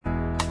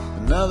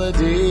Another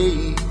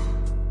day,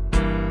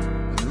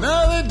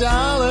 another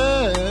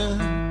dollar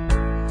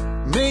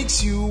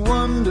makes you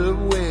wonder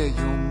where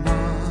your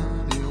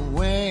money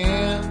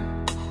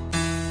went.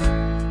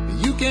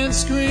 You can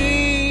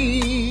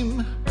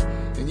scream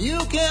and you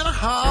can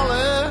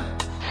holler.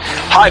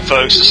 Hi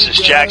folks, this is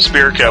Jack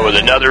Spirko with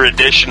another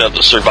edition of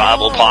the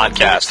Survival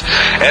Podcast.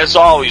 As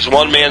always,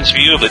 one man's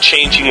view of the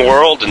changing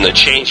world and the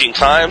changing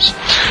times,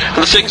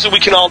 and the things that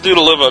we can all do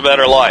to live a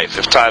better life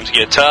if times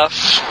get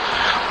tough,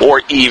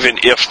 or even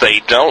if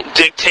they don't.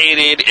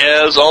 Dictated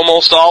as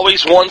almost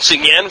always, once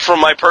again, from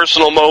my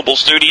personal mobile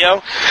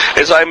studio,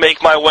 as I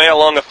make my way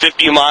along a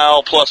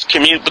 50-mile plus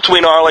commute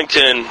between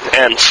Arlington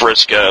and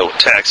Frisco,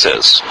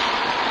 Texas.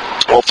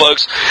 Well,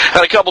 folks,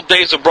 had a couple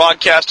days of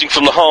broadcasting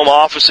from the home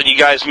office, and you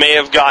guys may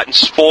have gotten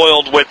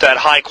spoiled with that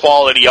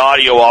high-quality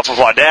audio off of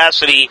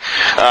Audacity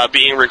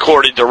being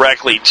recorded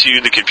directly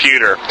to the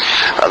computer.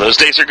 Those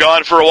days are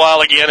gone for a while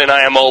again, and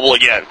I am mobile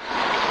again,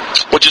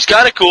 which is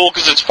kind of cool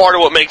because it's part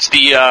of what makes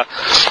the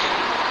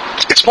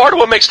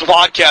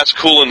podcast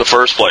cool in the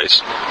first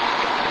place.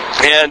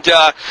 And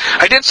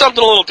I did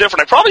something a little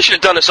different. I probably should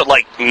have done this at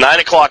like 9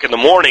 o'clock in the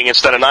morning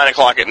instead of 9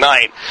 o'clock at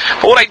night.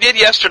 But what I did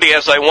yesterday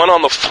is I went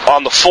on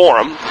the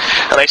forum,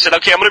 and I said,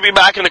 okay, I'm going to be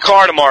back in the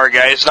car tomorrow,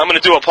 guys, and I'm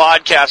going to do a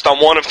podcast on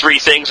one of three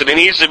things, and it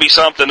needs to be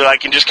something that I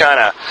can just kind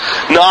of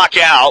knock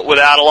out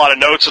without a lot of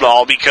notes and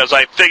all, because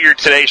I figured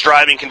today's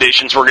driving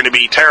conditions were going to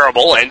be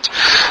terrible, and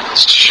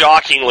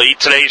shockingly,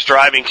 today's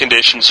driving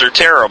conditions are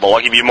terrible.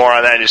 I'll give you more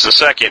on that in just a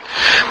second.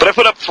 But I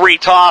put up three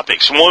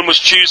topics. One was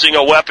choosing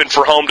a weapon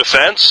for home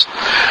defense.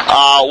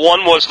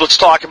 One was, let's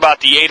talk about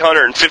the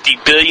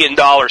 $850 billion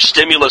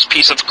stimulus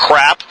piece of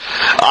crap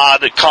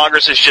that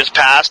Congress has just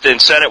passed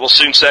and Senate will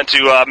soon send to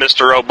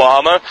Mr.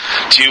 Obama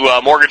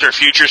to mortgage their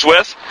futures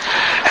with.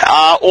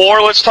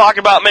 Or let's talk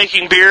about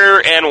making beer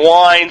and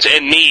wines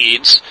and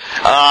meads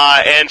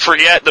and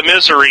forget the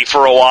misery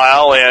for a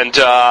while, and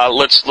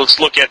let's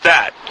look at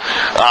that.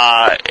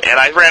 And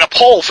I ran a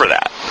poll for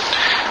that.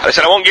 I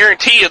said I won't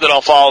guarantee you that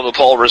I'll follow the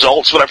poll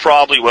results, but I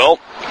probably will.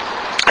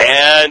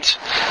 And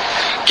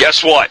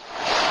guess what?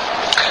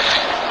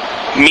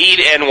 Mead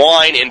and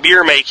wine and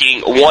beer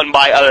making won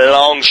by a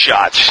long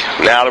shot.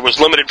 Now, there was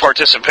limited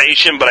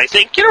participation, but I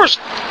think there was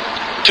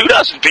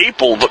 24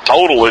 people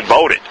total that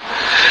voted.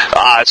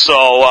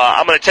 So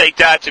I'm going to take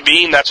that to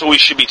mean that's what we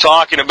should be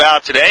talking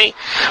about today.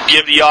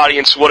 Give the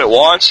audience what it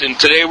wants. And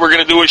today we're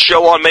going to do a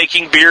show on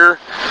making beer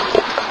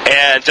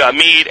and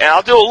mead. And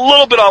I'll do a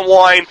little bit on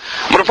wine.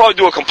 I'm going to probably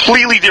do a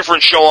completely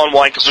different show on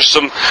wine because there's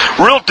some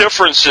real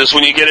differences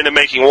when you get into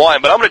making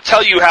wine. But I'm going to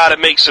tell you how to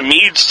make some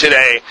meads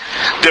today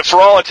that for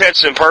all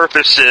intents and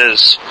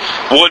purposes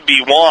would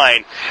be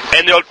wine.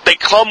 And they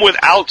come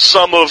without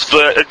some of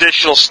the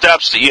additional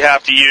steps that you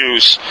have to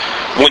use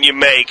when you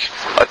make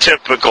a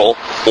typical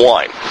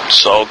wine.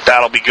 So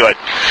that'll be good.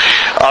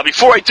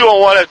 Before I do, I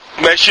want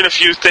to mention a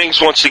few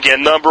things once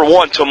again. Number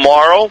one,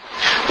 tomorrow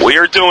we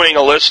are doing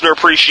a listener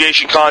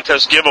appreciation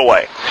contest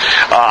giveaway.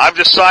 I've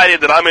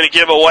decided that I'm going to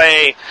give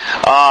away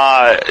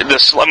I'm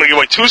going to give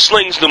away 2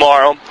 slings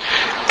tomorrow,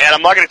 and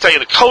I'm not going to tell you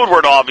the code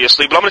word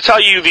obviously, but I'm going to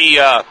tell you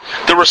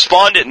the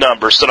respondent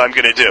numbers that I'm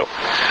going to do.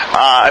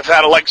 I've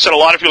had, like I said, a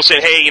lot of people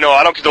saying, hey,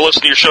 I don't get to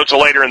listen to your show till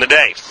later in the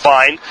day.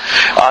 Fine.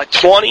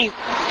 20,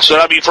 so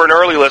that'll be for an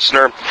early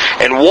listener,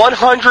 and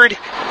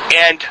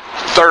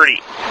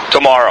 130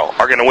 tomorrow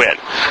are going to win.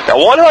 Now,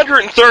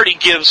 130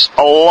 gives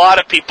a lot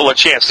of people a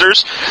chance.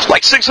 There's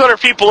like 600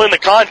 people in the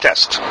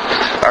contest.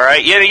 All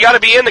right? Yeah, you got to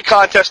be in the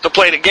contest to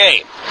play the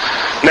game.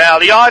 Now,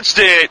 the odds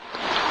that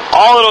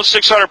all of those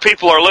 600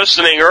 people are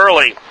listening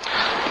early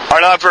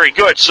are not very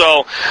good.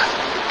 So,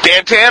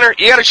 Dan Tanner,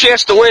 you got a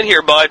chance to win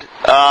here, bud.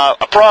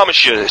 I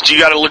promise you. You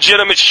got a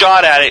legitimate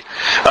shot at it,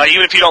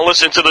 even if you don't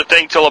listen to the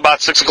thing till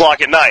about 6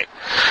 o'clock at night.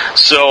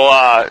 So,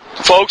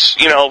 folks,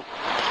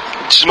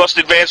 it's the most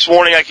advanced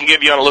warning I can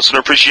give you on a listener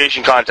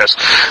appreciation contest.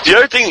 The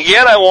other thing,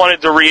 again, I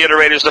wanted to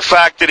reiterate is the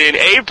fact that in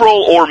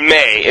April or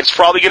May, it's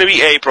probably going to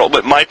be April,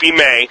 but it might be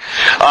May,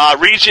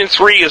 Region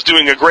 3 is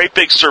doing a great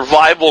big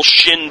survival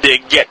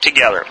shindig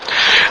get-together.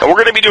 And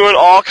we're going to be doing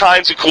all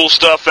kinds of cool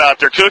stuff out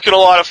there, cooking a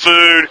lot of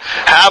food,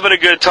 having a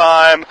good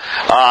time,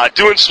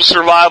 doing some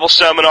survival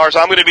seminars.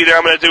 I'm going to be there.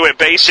 I'm going to do a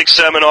basic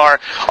seminar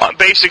on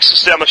basic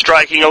Systema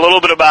striking, a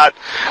little bit about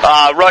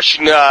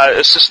Russian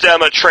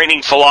Systema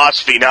training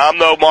philosophy. Now, I'm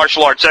no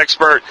martial arts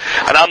expert,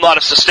 and I'm not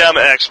a Systema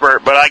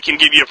expert, but I can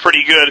give you a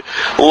pretty good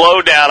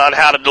lowdown on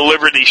how to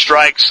deliver these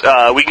strikes.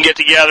 We can get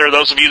together.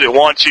 Those of you that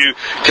want to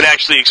can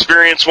actually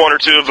experience 1 or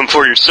 2 of them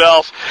for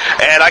yourself,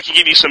 and I can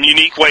give you some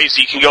unique ways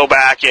that you can go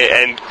back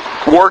and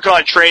work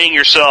on training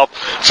yourself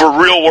for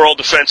real-world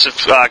defensive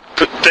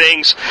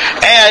things.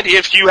 And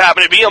if you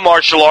happen to be a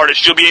martial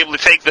artist, you'll be able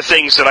to take the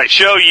things that I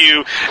show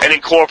you and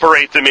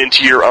incorporate them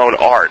into your own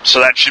art.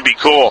 So that should be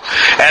cool.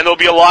 And there'll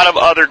be a lot of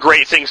other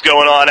great things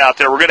going on out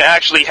there. We're going to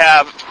actually We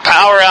have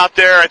power out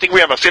there. I think we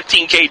have a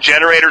 15K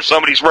generator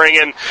somebody's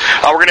bringing.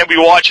 We're going to be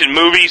watching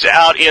movies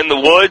out in the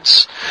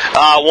woods.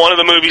 One of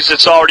the movies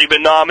that's already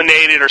been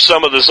nominated are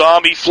some of the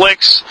zombie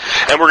flicks,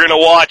 and we're going to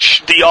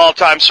watch the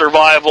all-time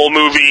survival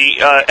movie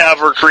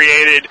ever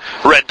created,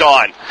 Red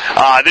Dawn.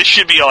 This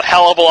should be a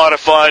hell of a lot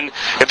of fun.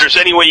 If there's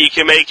any way you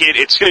can make it,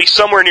 it's going to be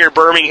somewhere near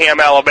Birmingham,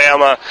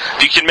 Alabama.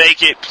 If you can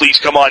make it, please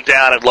come on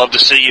down. I'd love to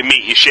see you,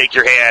 meet you, shake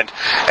your hand,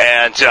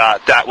 and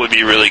that would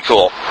be really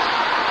cool.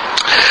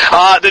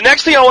 The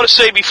next thing I want to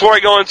say before I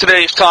go into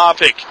today's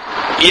topic,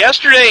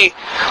 yesterday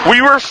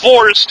we were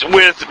forced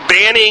with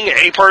banning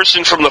a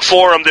person from the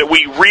forum that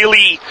we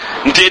really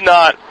did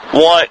not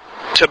want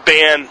to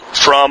ban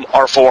from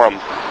our forum.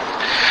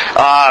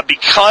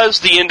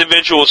 Because the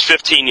individual is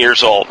 15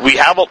 years old. We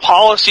have a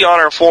policy on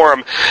our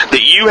forum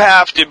that you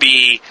have to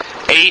be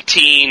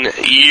 18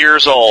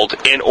 years old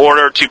in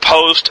order to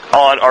post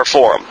on our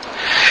forum.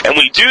 And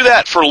we do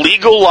that for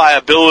legal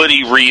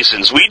liability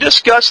reasons. We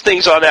discuss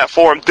things on that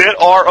forum that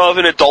are of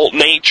an adult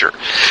nature.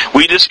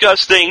 We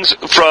discuss things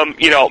from,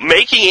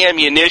 making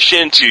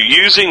ammunition to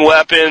using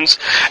weapons,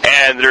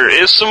 and there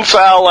is some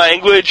foul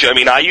language. I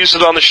mean, I use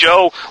it on the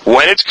show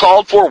when it's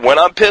called for, when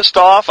I'm pissed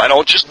off. I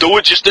don't just do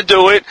it just to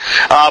do it.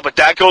 But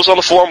that goes on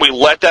the forum. We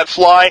let that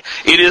fly.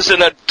 It is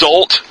an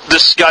adult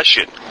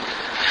discussion.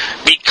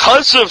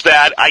 Because of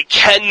that, I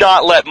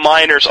cannot let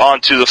minors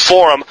onto the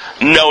forum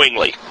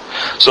knowingly.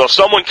 So if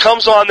someone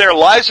comes on there,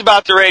 lies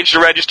about their age to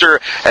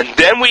register, and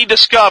then we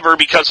discover,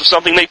 because of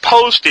something they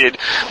posted,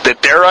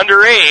 that they're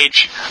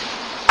underage,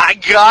 I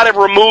gotta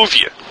remove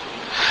you.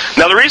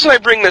 Now, the reason I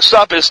bring this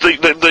up is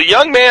the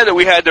young man that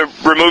we had to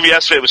remove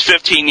yesterday was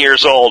 15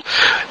 years old,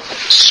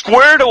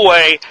 squared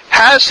away,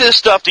 has his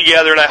stuff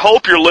together, and I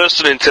hope you're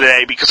listening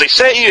today, because I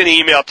sent you an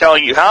email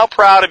telling you how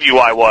proud of you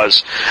I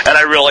was, and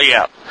I really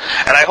am.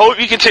 And I hope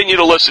you continue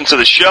to listen to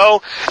the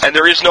show, and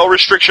there is no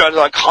restriction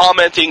on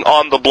commenting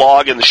on the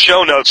blog and the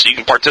show notes, so you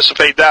can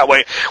participate that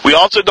way. We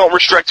also don't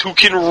restrict who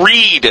can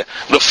read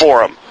the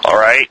forum, all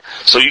right?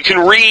 So you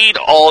can read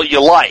all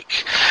you like.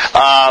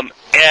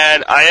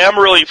 And I am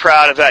really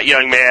proud of that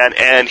young man,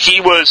 and he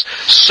was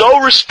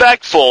so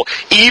respectful,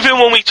 even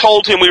when we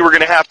told him we were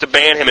going to have to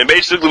ban him. And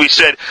basically we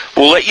said,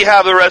 we'll let you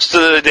have the rest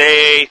of the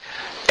day,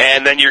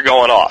 and then you're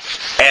going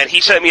off. And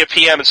he sent me a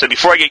PM and said,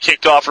 before I get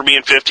kicked off for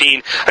being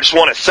 15, I just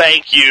want to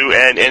thank you,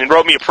 and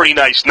wrote me a pretty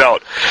nice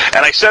note.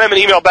 And I sent him an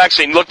email back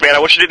saying, look, man, I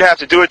wish I didn't have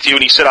to do it to you.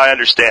 And he said, I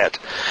understand.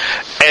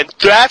 And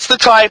that's the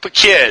type of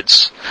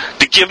kids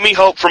that give me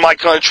hope for my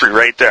country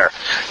right there.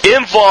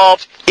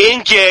 Involved,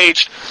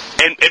 engaged,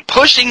 and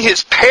pushing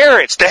his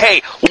parents to,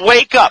 hey,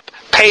 wake up,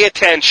 pay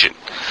attention.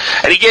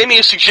 And he gave me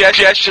a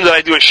suggestion that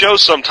I do a show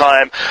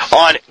sometime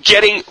on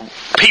getting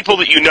people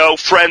that you know,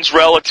 friends,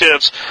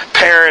 relatives,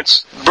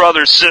 parents,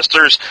 brothers,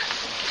 sisters,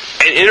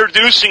 and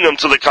introducing them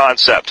to the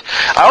concept.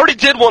 I already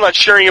did one on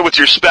sharing it with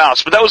your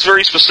spouse, but that was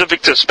very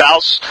specific to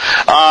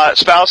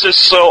spouses,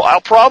 so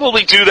I'll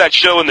probably do that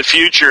show in the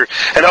future,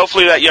 and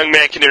hopefully that young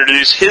man can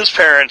introduce his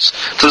parents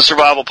to the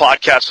Survival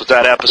Podcast with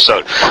that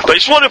episode. But I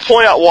just wanted to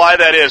point out why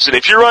that is, and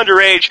if you're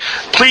underage,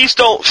 please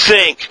don't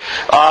think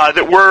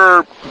that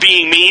we're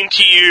being mean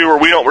to you, or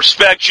we don't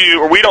respect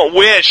you, or we don't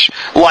wish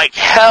like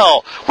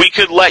hell we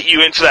could let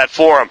you into that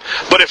forum.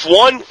 But if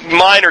one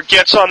minor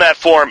gets on that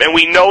forum and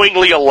we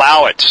knowingly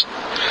allow it,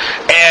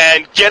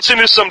 and gets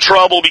into some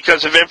trouble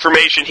because of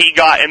information he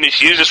got and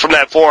misuses from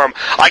that forum,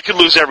 I could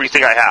lose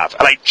everything I have.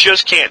 And I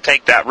just can't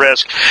take that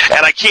risk.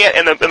 And I can't,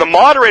 and the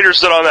moderators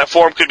that are on that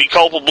forum could be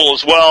culpable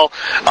as well,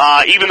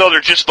 even though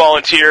they're just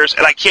volunteers,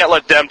 and I can't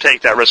let them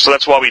take that risk, so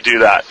that's why we do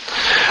that.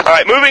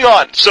 Alright, moving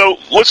on. So,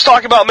 let's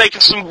talk about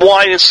making some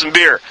wine and some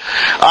beer.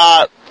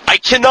 I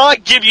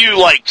cannot give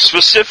you,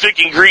 specific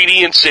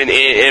ingredients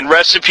and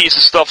recipes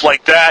and stuff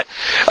like that.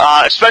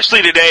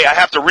 Especially today, I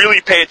have to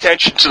really pay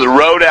attention to the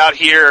road out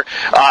here.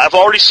 I've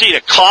already seen a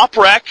cop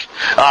wreck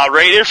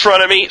right in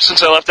front of me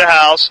since I left the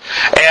house,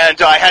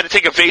 and I had to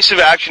take evasive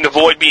action to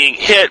avoid being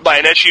hit by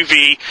an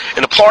SUV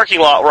in the parking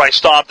lot where I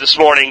stopped this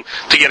morning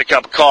to get a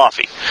cup of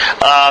coffee.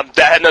 That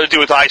had nothing to do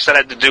with ice. That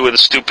had to do with a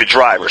stupid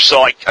driver.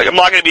 So I'm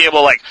not going to be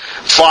able to,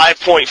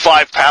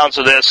 5.5 pounds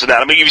of this and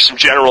that. I'm going to give you some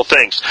general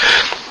things.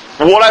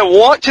 What I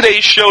want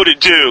today's show to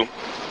do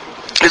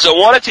is I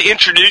wanted to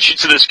introduce you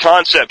to this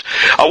concept.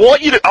 I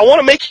want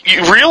to make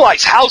you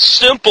realize how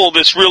simple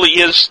this really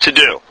is to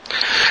do.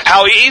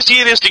 How easy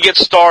it is to get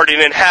started,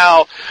 and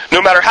how,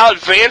 no matter how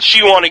advanced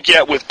you want to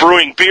get with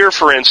brewing beer,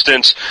 for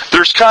instance,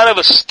 there's kind of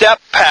a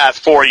step path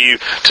for you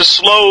to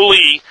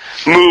slowly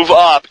move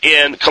up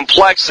in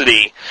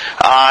complexity,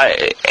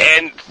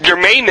 and there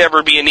may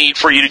never be a need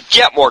for you to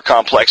get more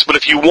complex, but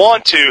if you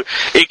want to,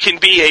 it can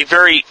be a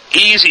very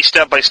easy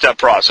step-by-step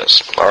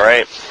process,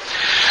 alright?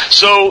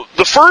 So,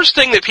 the first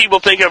thing that people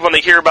think of when they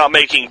hear about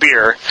making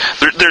beer,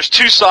 there's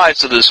two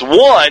sides to this.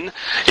 One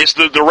is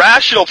the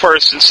rational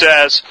person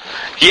says,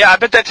 yeah, I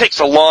bet that takes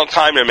a long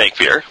time to make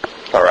beer.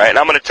 All right, and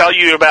I'm going to tell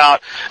you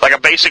about like a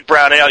basic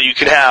brown ale you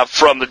can have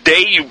from the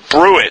day you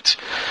brew it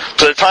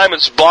to the time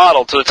it's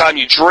bottled to the time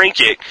you drink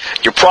it.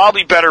 You're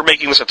probably better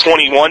making this a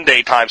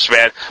 21-day time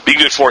span. Be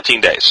good 14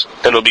 days,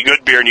 and it'll be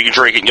good beer, and you can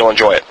drink it and you'll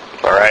enjoy it.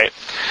 All right.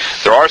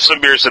 There are some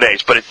beers that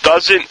age, but it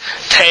doesn't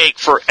take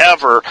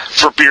forever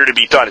for beer to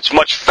be done. It's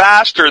much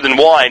faster than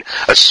wine,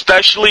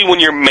 especially when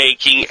you're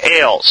making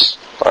ales.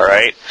 All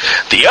right.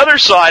 The other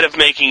side of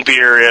making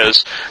beer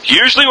is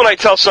usually when I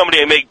tell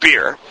somebody I make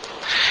beer,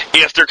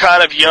 if they're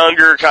kind of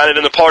younger, kind of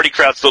in the party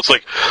crowd, so it's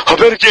like, I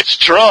bet it gets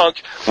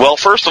drunk. Well,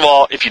 first of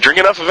all, if you drink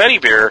enough of any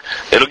beer,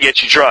 it'll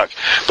get you drunk.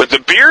 But the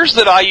beers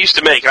that I used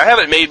to make, and I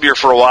haven't made beer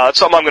for a while. That's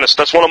something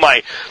that's one of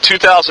my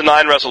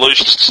 2009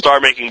 resolutions to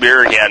start making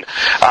beer again.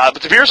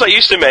 But the beers I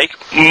used to make,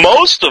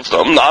 most of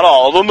them, not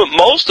all of them, but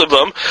most of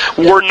them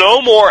were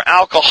no more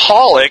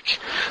alcoholic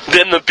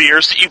than the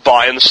beers that you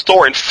buy in the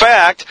store. In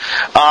fact,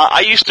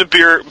 I used to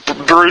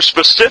brew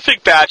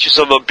specific batches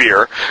of a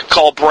beer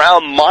called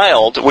Brown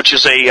Mild, which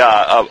is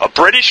a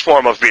British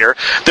form of beer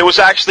that was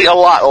actually a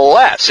lot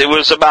less. It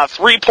was about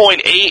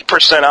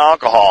 3.8%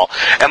 alcohol,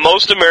 and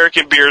most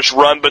American beers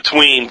run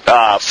between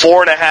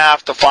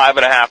 4.5% to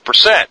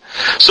 5.5%.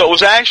 So it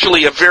was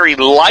actually a very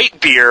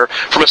light beer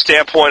from a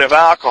standpoint of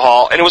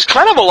alcohol, and it was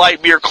kind of a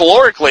light beer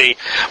calorically,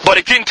 but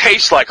it didn't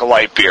taste like a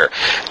light beer.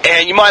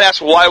 And you might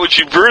ask, why would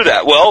you brew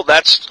that? Well,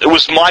 it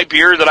was my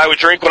beer that I would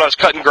drink when I was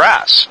cutting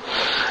grass,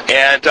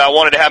 and I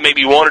wanted to have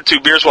maybe one or two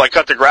beers while I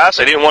cut the grass.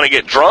 I didn't want to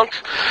get drunk,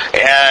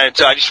 and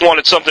I just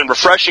wanted something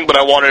refreshing, but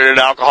I wanted an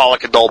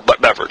alcoholic adult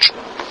beverage.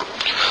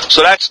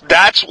 So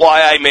that's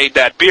why I made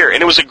that beer.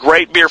 And it was a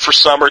great beer for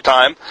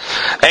summertime,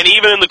 and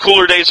even in the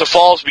cooler days of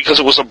falls because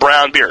it was a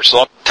brown beer. So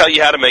I'll tell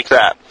you how to make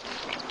that.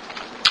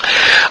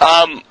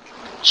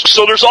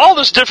 So there's all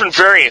this different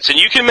variants, and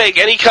you can make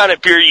any kind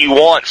of beer you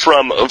want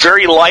from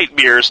very light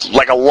beers,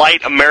 like a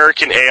light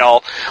American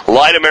ale,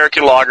 light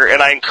American lager,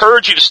 and I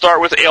encourage you to start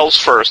with ales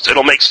first.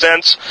 It'll make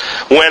sense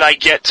when I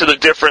get to the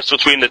difference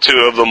between the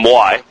two of them,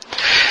 why.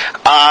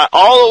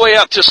 All the way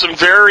up to some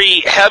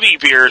very heavy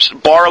beers,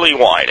 barley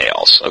wine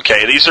ales.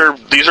 Okay, these are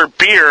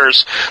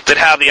beers that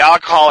have the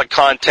alcoholic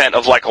content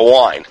of like a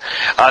wine.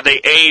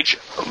 They age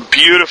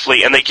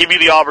beautifully, and they give you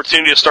the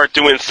opportunity to start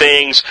doing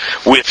things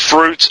with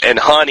fruits and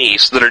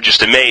honeys that are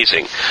just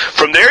amazing.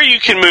 From there, you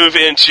can move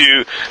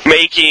into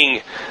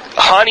making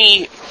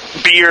honey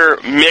beer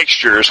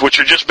mixtures, which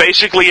are just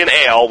basically an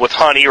ale with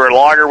honey or a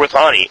lager with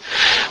honey.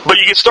 But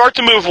you can start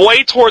to move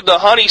way toward the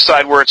honey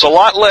side, where it's a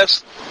lot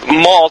less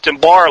malt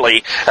and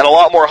barley and a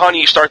lot more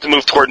honey. You start to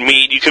move toward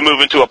mead. You can move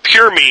into a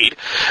pure mead,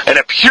 and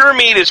a pure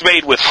mead is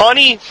made with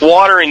honey,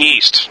 water, and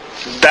yeast.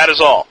 That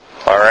is all.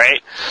 All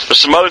right. There's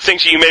some other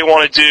things that you may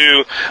want to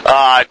do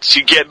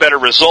to get better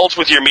results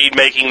with your mead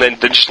making than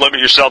just limit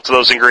yourself to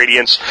those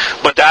ingredients.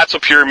 But that's a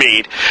pure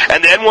mead.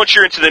 And then once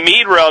you're into the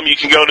mead realm, you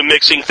can go to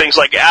mixing things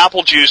like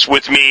apple juice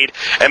with mead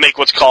and make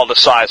what's called a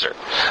sizer.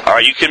 All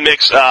right. You can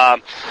mix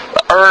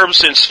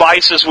herbs and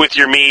spices with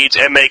your meads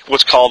and make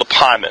what's called a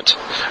piment.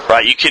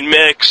 Right. You can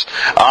mix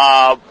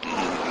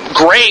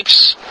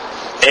grapes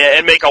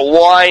and make a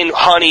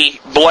wine-honey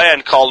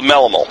blend called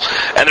melomel.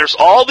 And there's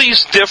all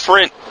these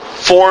different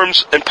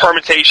forms and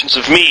permutations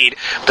of mead.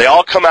 They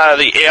all come out of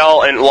the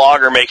ale and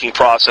lager making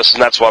process,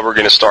 and that's why we're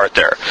going to start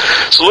there.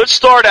 So let's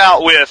start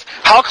out with,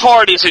 how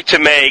hard is it to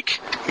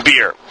make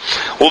beer?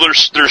 Well,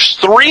 there's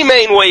three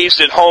main ways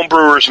that home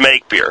brewers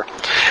make beer.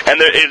 And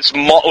it's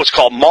what's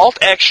called malt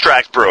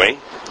extract brewing,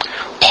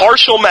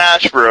 partial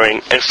mash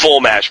brewing, and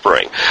full mash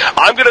brewing.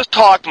 I'm going to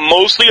talk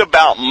mostly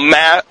about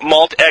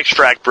malt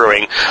extract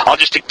brewing. I'll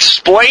just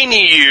explain to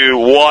you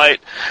what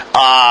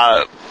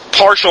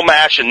partial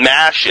mash and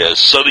mash is,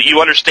 so that you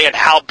understand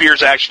how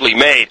beer's actually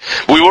made.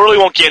 We really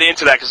won't get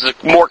into that because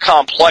it's a more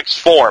complex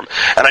form,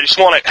 and I just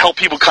want to help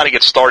people kind of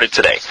get started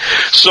today.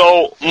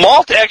 So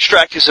malt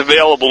extract is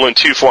available in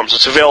two forms.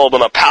 It's available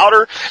in a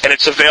powder, and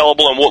it's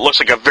available in what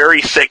looks like a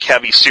very thick,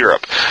 heavy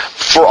syrup.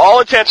 For all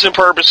intents and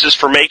purposes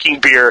for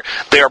making beer,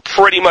 they are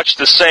pretty much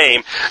the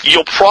same.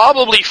 You'll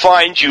probably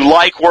find you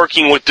like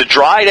working with the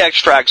dried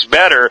extracts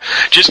better,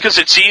 just because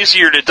it's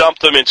easier to dump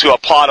them into a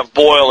pot of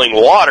boiling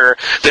water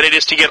than it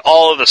is to get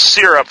all of the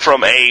syrup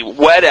from a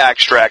wet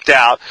extract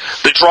out.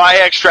 The dry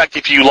extract,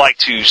 if you like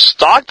to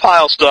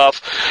stockpile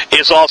stuff,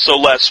 is also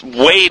less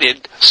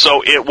weighted,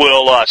 so it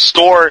will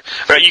store.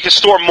 You can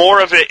store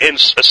more of it in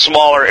a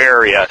smaller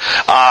area.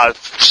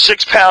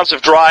 6 pounds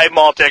of dry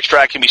malt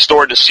extract can be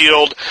stored in a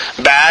sealed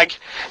bag,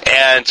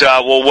 and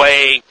will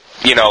weigh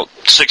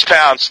 6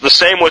 pounds. The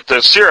same with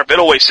the syrup.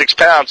 It'll weigh 6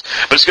 pounds,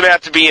 but it's going to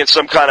have to be in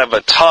some kind of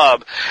a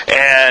tub,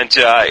 and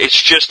it's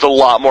just a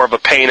lot more of a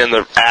pain in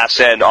the ass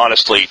end,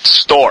 honestly, to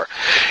store.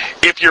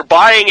 If you're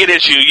buying it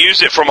as you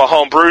use it from a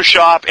home brew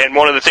shop, and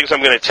one of the things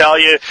I'm going to tell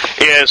you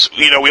is,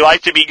 we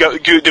like to be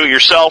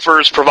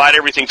do-it-yourselfers, provide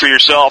everything for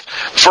yourself.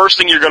 First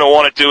thing you're going to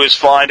want to do is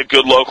find a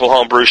good local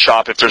home brew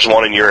shop if there's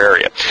one in your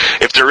area.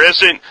 If there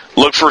isn't,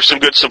 look for some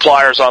good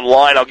suppliers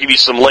online. I'll give you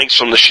some links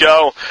from the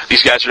show.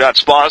 These guys are not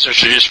sponsors.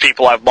 They're just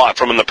people I've bought bought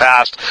from in the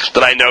past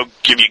that I know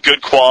give you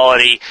good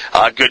quality,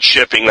 good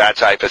shipping, that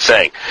type of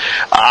thing.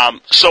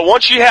 So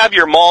once you have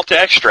your malt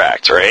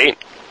extract, right,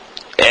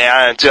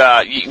 and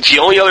the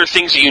only other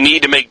things that you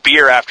need to make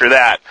beer after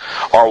that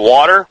are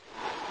water,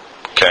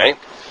 okay,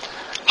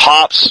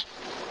 hops,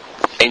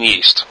 and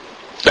yeast.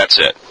 That's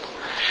it.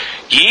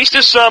 Yeast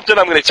is something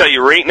I'm going to tell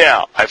you right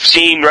now. I've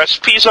seen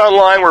recipes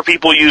online where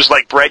people use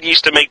like bread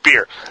yeast to make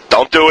beer.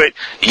 Don't do it.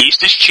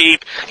 Yeast is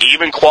cheap.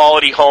 Even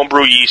quality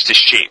homebrew yeast is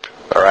cheap.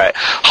 All right.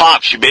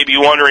 Hops, you may be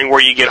wondering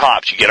where you get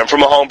hops. You get them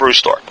from a homebrew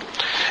store.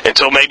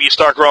 Until maybe you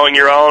start growing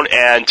your own.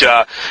 And,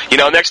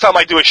 next time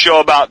I do a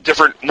show about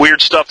different weird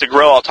stuff to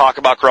grow, I'll talk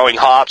about growing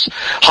hops.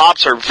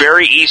 Hops are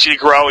very easy to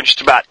grow in just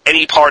about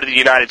any part of the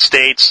United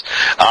States.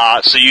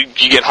 So you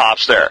get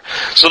hops there.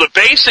 So the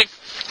basic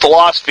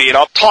philosophy, and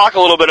I'll talk a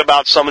little bit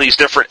about some of these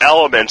different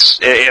elements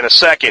in a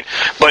second,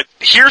 but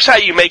here's how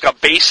you make a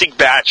basic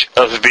batch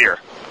of beer.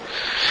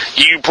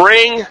 You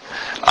bring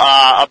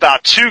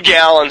about 2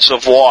 gallons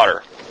of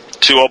water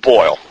to a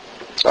boil,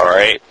 all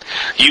right?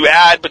 You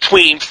add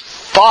between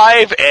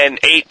 5 and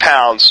 8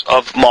 pounds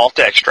of malt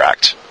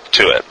extract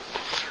to it,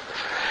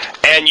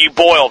 and you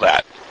boil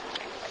that.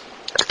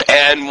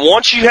 And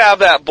once you have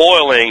that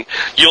boiling,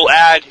 you'll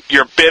add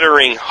your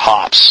bittering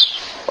hops.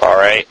 All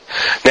right.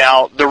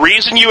 Now, the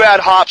reason you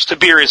add hops to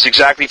beer is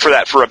exactly for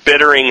that, for a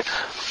bittering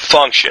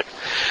function.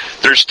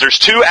 There's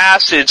 2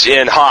 acids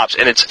in hops,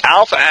 and it's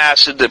alpha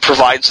acid that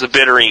provides the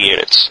bittering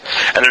units.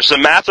 And there's a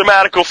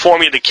mathematical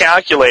formula to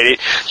calculate it.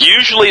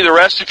 Usually the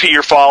recipe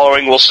you're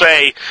following will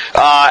say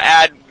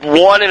add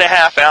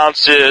 1.5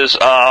 ounces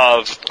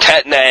of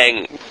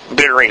Tettnang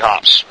bittering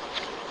hops.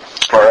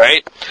 All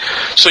right?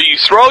 So you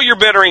throw your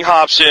bittering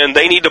hops in.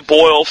 They need to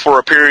boil for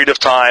a period of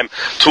time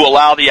to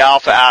allow the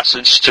alpha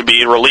acids to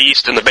be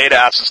released and the beta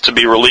acids to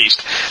be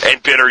released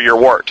and bitter your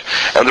wort.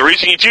 And the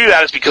reason you do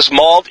that is because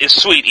malt is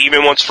sweet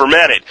even once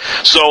fermented.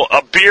 So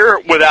a beer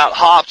without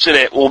hops in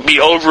it will be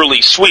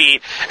overly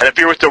sweet, and a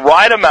beer with the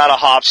right amount of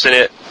hops in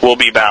it will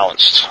be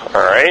balanced.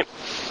 All right?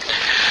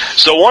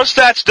 So once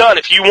that's done,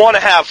 if you want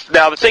to have...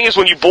 Now, the thing is,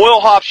 when you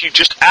boil hops, you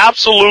just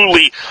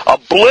absolutely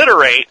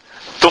obliterate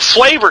the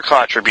flavor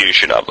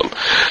contribution of them.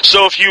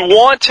 So if you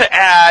want to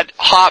add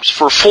hops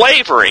for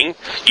flavoring,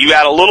 you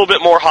add a little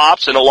bit more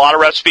hops in a lot of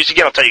recipes.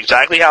 Again, I'll tell you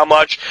exactly how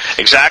much,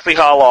 exactly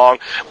how long,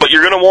 but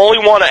you're going to only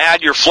want to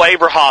add your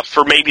flavor hops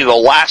for maybe the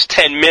last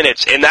 10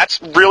 minutes, and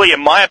that's really,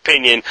 in my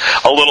opinion,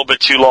 a little bit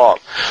too long.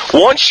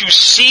 Once you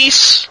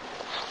cease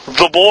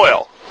the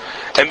boil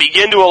and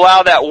begin to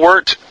allow that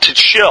wort to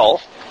chill,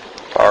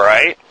 all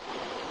right,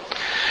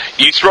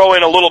 you throw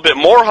in a little bit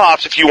more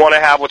hops if you want to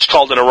have what's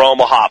called an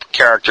aroma hop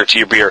character to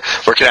your beer,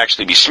 where it can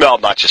actually be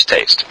smelled, not just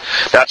taste.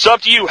 Now, it's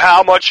up to you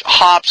how much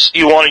hops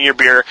you want in your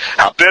beer,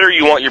 how bitter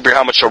you want your beer,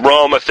 how much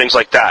aroma, things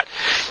like that.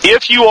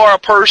 If you are a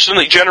person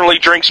that generally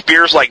drinks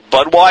beers like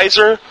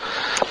Budweiser,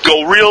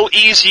 go real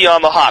easy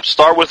on the hops.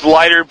 Start with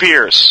lighter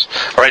beers.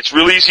 All right, it's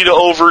real easy to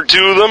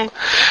overdo them.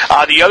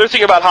 The other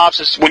thing about hops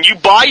is when you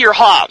buy your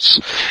hops,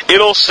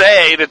 it'll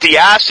say that the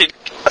acid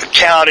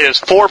count is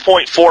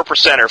 4.4% or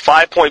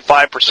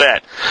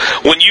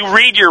 5.5%. When you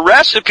read your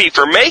recipe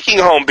for making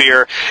home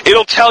beer,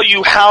 it'll tell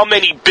you how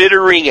many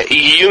bittering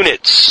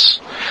units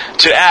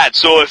to add.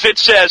 So if it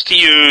says to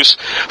use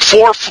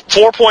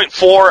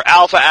 4.4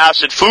 alpha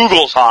acid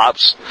Fugel's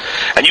hops,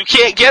 and you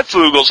can't get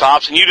Fugel's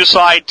hops, and you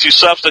decide to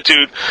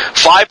substitute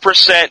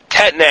 5%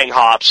 Tettnang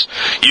hops,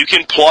 you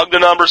can plug the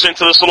numbers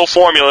into this little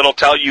formula. It'll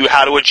tell you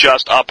how to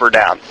adjust up or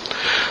down.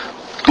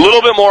 A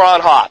little bit more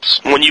on hops.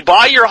 When you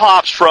buy your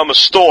hops from a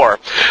store,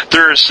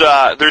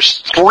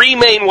 there's 3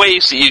 main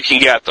ways that you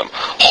can get them.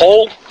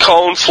 Whole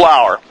cone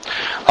flour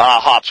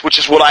hops, which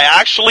is what I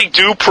actually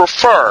do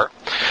prefer,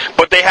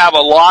 but they have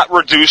a lot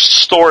reduced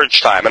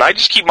storage time. And I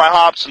just keep my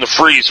hops in the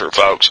freezer,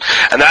 folks,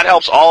 and that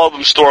helps all of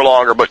them store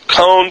longer. But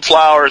cone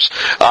flours,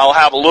 I'll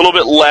have a little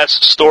bit less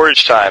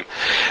storage time.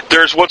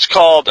 There's what's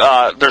called,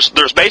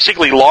 there's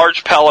basically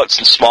large pellets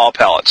and small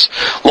pellets.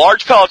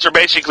 Large pellets are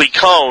basically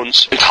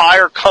cones,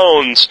 entire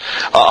cones,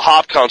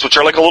 hop cones, which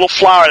are like a little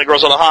flower that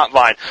grows on a hop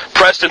vine,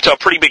 pressed into a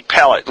pretty big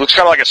pellet. It looks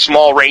kind of like a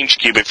small range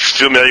cube, if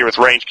you're familiar with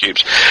range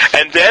cubes.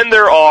 And then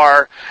there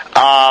are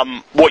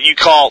what you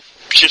call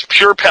just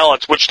pure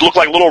pellets, which look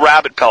like little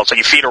rabbit pellets, like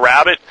you feed a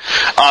rabbit.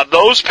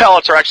 Those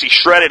pellets are actually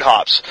shredded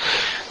hops.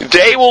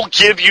 They will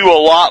give you a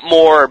lot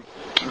more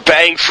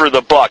bang for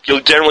the buck.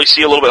 You'll generally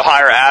see a little bit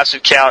higher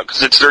acid count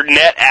because it's their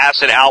net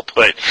acid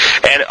output.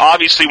 And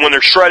obviously when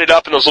they're shredded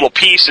up in those little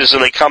pieces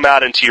and they come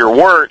out into your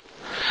wort,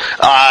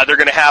 they're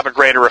going to have a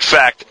greater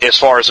effect as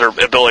far as their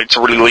ability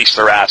to release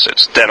their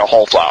acids than a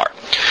whole flour.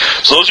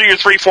 So those are your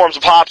 3 forms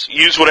of hops.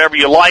 Use whatever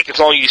you like. As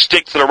long as you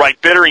stick to the right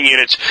bittering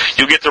units,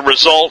 you'll get the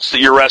results that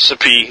your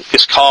recipe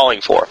is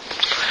calling for.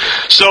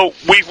 So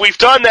we've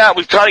done that.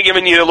 We've kind of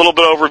given you a little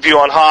bit of overview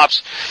on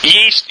hops.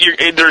 Yeast,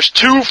 there's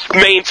 2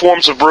 main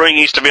forms of brewing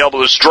yeast available.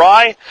 There's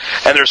dry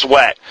and there's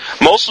wet.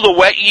 Most of the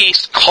wet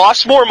yeast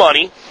costs more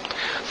money,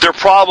 they're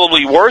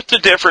probably worth the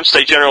difference.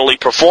 They generally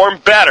perform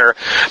better,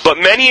 but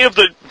many of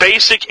the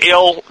basic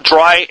ale,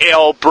 dry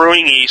ale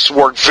brewing yeasts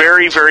work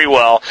very, very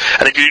well.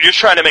 And if you're just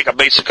trying to make a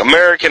basic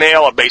American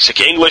ale, a basic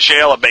English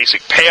ale, a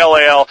basic pale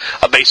ale,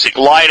 a basic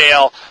light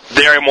ale,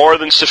 they're more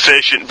than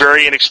sufficient,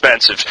 very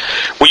inexpensive.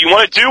 What you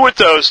want to do with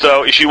those,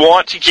 though, is you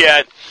want to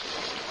get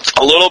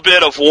a little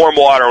bit of warm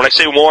water. When I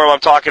say warm, I'm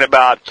talking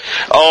about,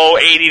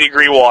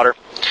 80-degree water.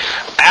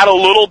 Add a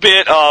little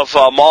bit of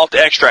malt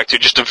extract to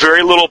just a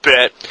very little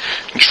bit.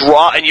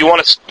 And you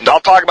want to, I'll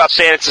talk about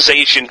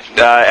sanitization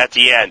at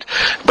the end,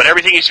 but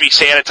everything needs to be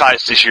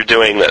sanitized as you're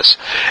doing this.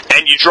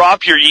 And you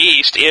drop your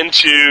yeast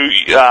into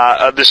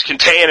this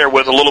container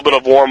with a little bit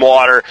of warm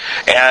water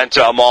and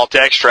malt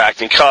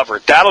extract and cover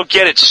it. That'll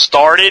get it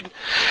started,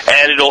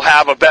 and it'll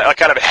have a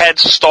kind of head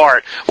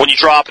start when you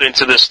drop it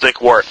into this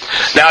thick wort.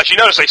 Now, as you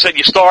notice, I said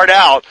you start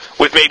out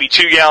with maybe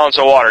 2 gallons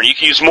of water. You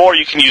can use more,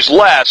 you can use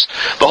less.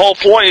 The whole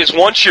point is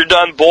once you're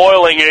done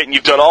boiling it and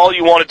you've done all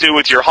you want to do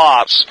with your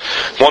hops,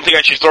 one thing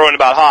I should throw in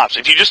about hops,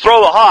 if you just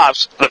throw the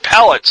hops, the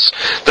pellets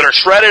that are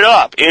shredded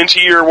up into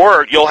your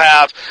wort, you'll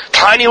have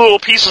tiny little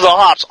pieces of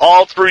hops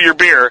all through your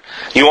beer.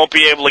 You won't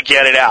be able to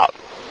get it out.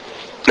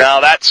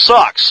 Now, that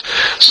sucks.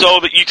 So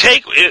that you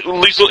take, at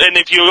least, and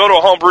if you go to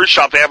a home brew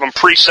shop, they have them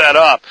pre-set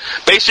up.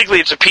 Basically,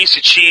 it's a piece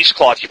of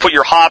cheesecloth. You put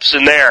your hops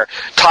in there,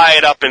 tie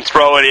it up, and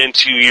throw it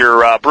into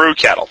your brew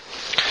kettle.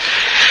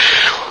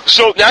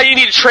 So now you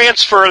need to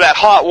transfer that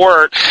hot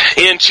wort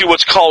into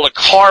what's called a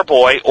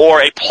carboy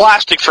or a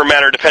plastic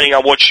fermenter, depending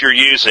on what you're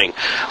using.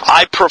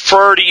 I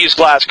prefer to use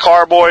glass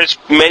carboys.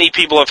 Many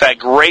people have had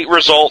great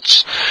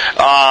results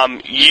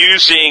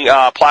using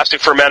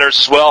plastic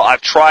fermenters as well.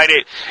 I've tried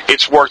it.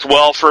 It's worked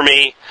well for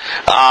me.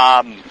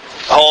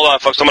 Hold on,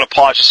 folks. I'm going to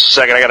pause just a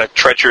second. I got a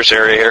treacherous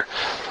area here.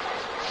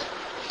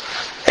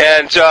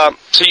 And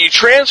so you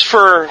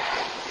transfer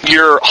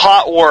your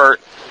hot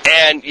wort.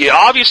 And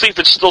obviously, if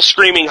it's still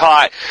screaming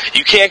hot,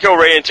 you can't go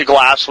right into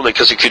glass with it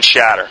because it could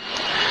shatter.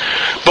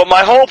 But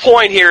my whole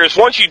point here is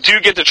once you do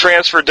get the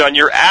transfer done,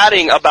 you're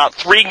adding about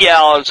 3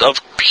 gallons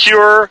of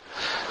pure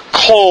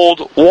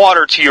cold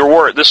water to your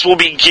wort. This will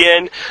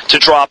begin to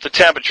drop the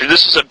temperature.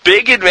 This is a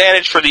big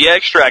advantage for the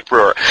extract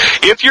brewer.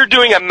 If you're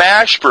doing a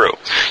mash brew,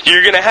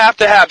 you're going to have,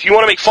 if you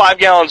want to make 5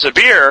 gallons of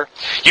beer,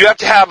 you have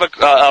to have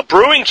a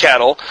brewing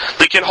kettle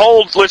that can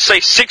hold, let's say,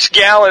 6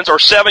 gallons or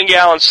 7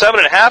 gallons,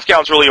 7.5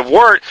 gallons really of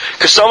wort,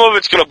 because some of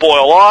it's going to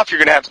boil off. You're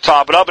going to have to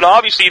top it up, and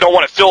obviously you don't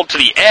want it filled to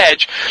the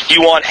edge.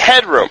 You want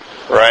headroom,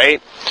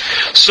 right?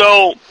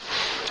 So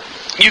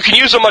you can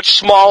use a much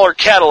smaller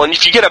kettle, and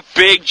if you get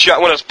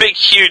one of those big,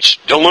 huge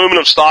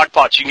aluminum stock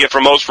pots you can get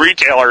from most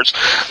retailers,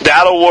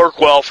 that'll work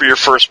well for your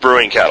first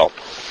brewing kettle.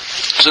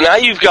 So now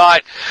you've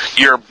got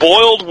your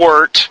boiled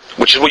wort,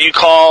 which is what you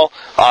call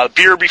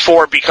beer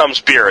before it becomes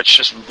beer. It's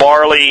just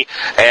barley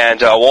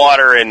and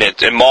water and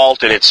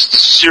malt, and it's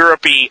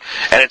syrupy,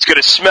 and it's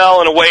going to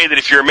smell in a way that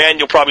if you're a man,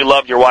 you'll probably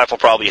love and your wife will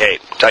probably hate.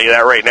 I'll tell you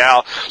that right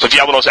now. So if you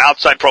have one of those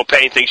outside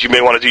propane things, you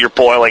may want to do your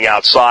boiling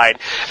outside.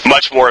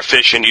 Much more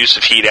efficient use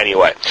of heat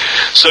anyway.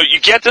 So you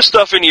get this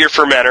stuff into your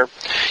fermenter.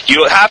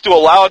 You have to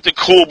allow it to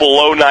cool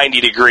below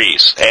 90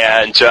 degrees,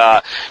 and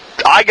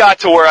I got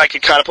to where I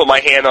could kind of put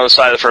my hand on the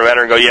side of the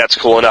fermenter and go, yeah, it's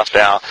cool enough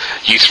now.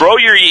 You throw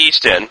your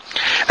yeast in,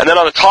 and then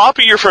on the top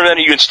of your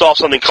fermenter, you install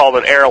something called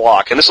an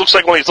airlock. And this looks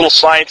like one of these little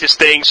scientist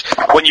things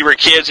when you were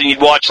kids and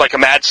you'd watch like a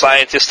mad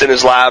scientist in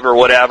his lab or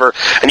whatever,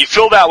 and you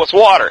fill that with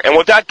water. And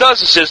what that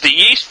does is the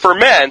yeast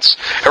ferments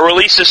and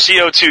releases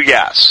CO2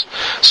 gas.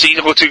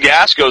 CO2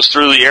 gas goes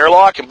through the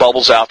airlock and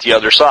bubbles out the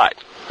other side.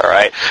 All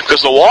right,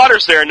 because the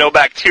water's there, no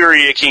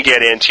bacteria can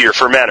get into your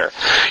fermenter.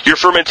 Your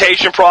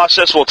fermentation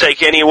process will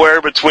take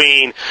anywhere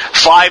between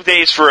 5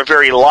 days for a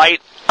very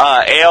light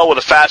ale with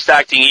a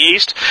fast-acting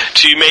yeast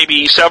to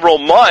maybe several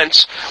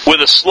months with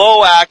a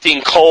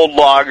slow-acting cold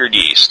lagered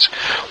yeast.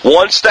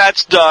 Once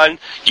that's done,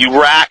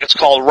 you rack. It's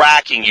called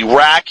racking. You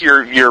rack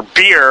your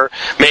beer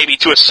maybe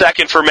to a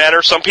second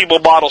fermenter. Some people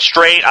bottle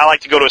straight. I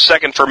like to go to a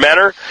second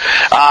fermenter.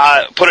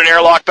 Put an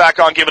airlock back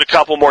on, give it a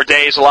couple more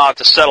days, allow it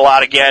to settle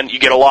out again. You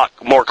get a lot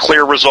more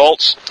clear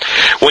results.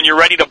 When you're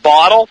ready to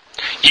bottle,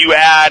 you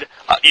add,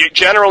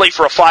 generally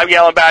for a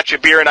 5-gallon batch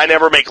of beer, and I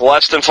never make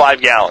less than 5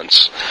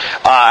 gallons,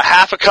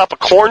 half a cup of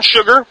corn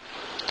sugar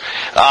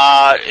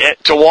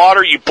to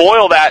water. You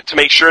boil that to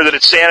make sure that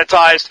it's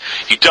sanitized.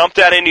 You dump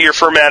that into your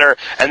fermenter,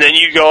 and then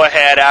you go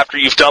ahead after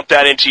you've dumped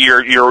that into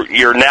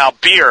your now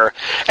beer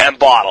and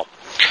bottle.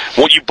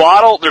 When you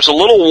bottle, there's a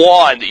little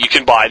wand that you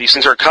can buy. These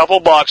things are a couple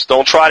bucks.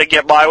 Don't try to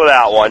get by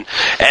without one.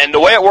 And the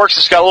way it works,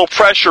 it's got a little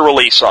pressure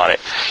release on it.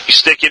 You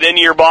stick it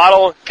into your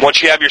bottle.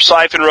 Once you have your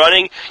siphon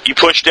running, you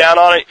push down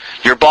on it.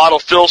 Your bottle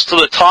fills to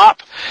the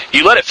top.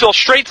 You let it fill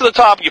straight to the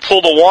top, and you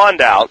pull the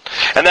wand out.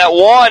 And that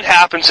wand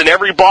happens in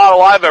every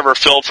bottle I've ever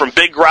filled, from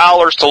big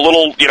growlers to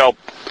little,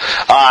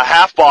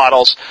 half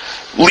bottles.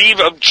 Leave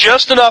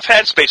just enough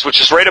headspace, which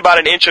is right about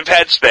an inch of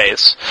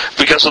headspace,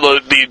 because of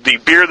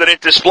the beer that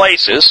it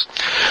displaces.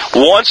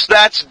 Once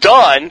that's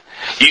done,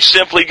 you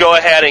simply go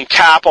ahead and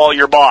cap all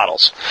your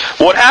bottles.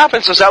 What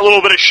happens is that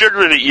little bit of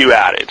sugar that you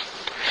added,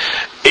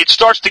 it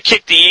starts to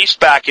kick the yeast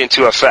back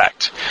into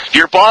effect.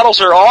 Your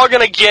bottles are all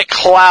going to get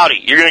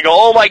cloudy. You're going to go,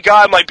 oh my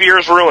God, my beer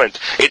is ruined.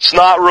 It's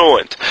not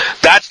ruined.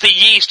 That's the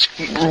yeast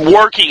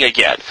working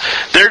again.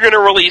 They're going to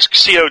release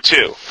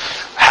CO2.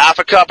 Half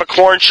a cup of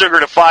corn sugar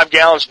to 5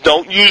 gallons.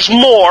 Don't use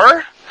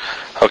more.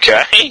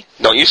 Okay?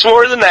 Don't use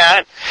more than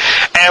that.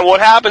 And what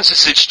happens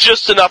is it's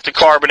just enough to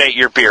carbonate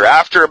your beer.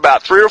 After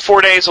about 3 or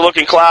 4 days of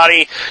looking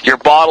cloudy, your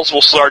bottles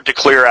will start to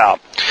clear out.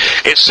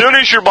 As soon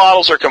as your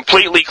bottles are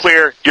completely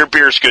clear, your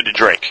beer's good to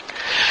drink.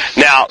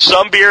 Now,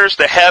 some beers,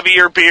 the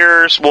heavier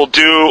beers, will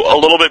do a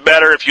little bit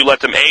better if you let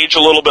them age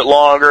a little bit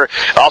longer.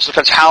 It also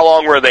depends how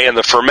long were they in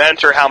the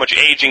fermenter, how much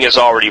aging has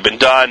already been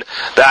done,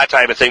 that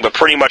type of thing, but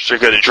pretty much they're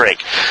good to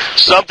drink.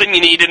 Something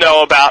you need to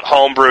know about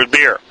homebrewed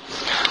beer.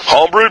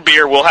 Homebrewed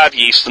beer will have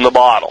yeast in the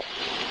bottle.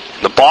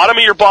 The bottom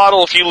of your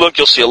bottle, if you look,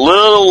 you'll see a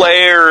little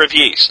layer of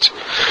yeast.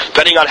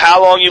 Depending on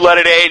how long you let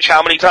it age,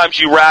 how many times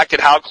you racked it,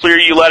 how clear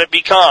you let it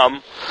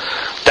become,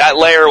 that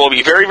layer will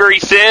be very, very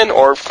thin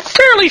or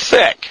fairly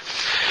thick.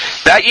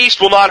 That yeast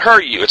will not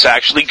hurt you. It's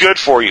actually good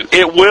for you.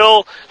 It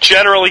will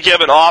generally give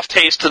an off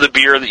taste to the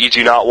beer that you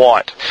do not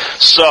want.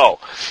 So,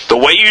 the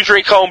way you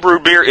drink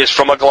homebrewed beer is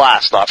from a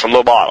glass, not from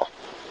the bottle.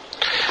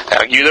 Now,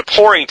 I'll give you the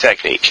pouring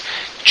technique.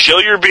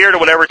 Chill your beer to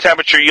whatever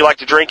temperature you like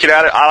to drink it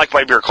at. I like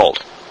my beer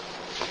cold.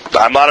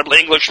 I'm not an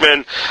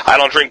Englishman. I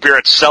don't drink beer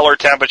at cellar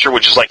temperature,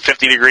 which is like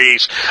 50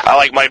 degrees. I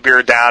like my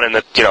beer down in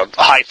the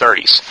high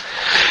 30s.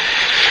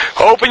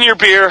 Open your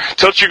beer,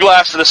 tilt your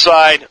glass to the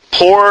side,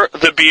 pour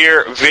the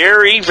beer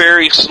very,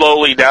 very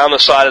slowly down the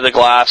side of the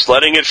glass,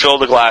 letting it fill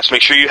the glass.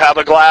 Make sure you have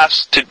a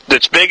glass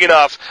that's big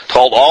enough to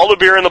hold all the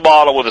beer in the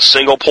bottle with a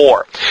single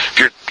pour. If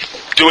you're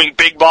doing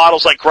big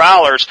bottles like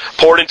growlers,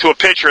 pour it into a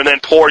pitcher and then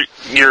pour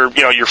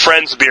your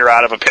friend's beer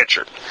out of a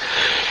pitcher.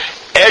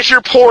 As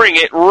you're pouring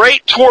it,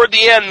 right toward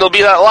the end, there'll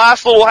be that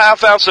last little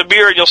half ounce of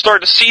beer, and you'll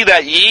start to see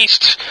that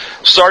yeast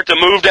start to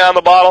move down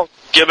the bottle.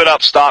 Give it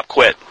up. Stop.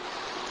 Quit.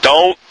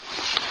 Don't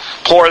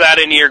pour that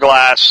into your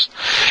glass.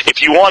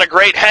 If you want a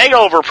great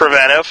hangover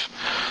preventive,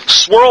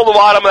 swirl the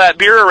bottom of that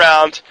beer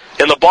around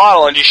in the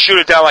bottle and just shoot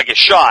it down like a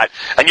shot,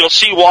 and you'll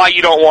see why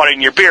you don't want it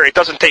in your beer. It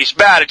doesn't taste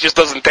bad. It just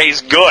doesn't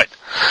taste good.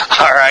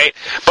 All right?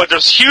 But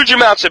there's huge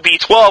amounts of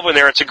B12 in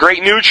there. It's a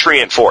great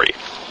nutrient for you.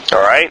 All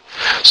right?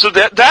 So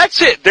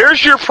that's it.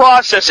 There's your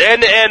process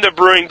end-to-end of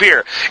brewing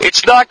beer.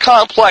 It's not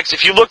complex.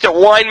 If you looked at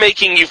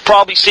winemaking, you've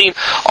probably seen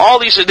all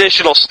these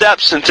additional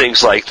steps and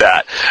things like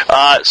that.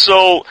 And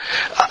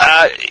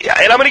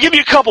I'm going to give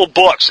you a couple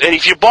books. And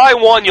if you buy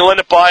one, you'll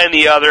end up buying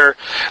the other.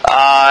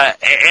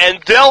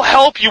 And they'll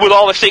help you with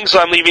all the things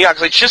I'm leaving out,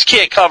 because I just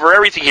can't cover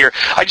everything here.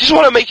 I just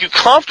want to make you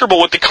comfortable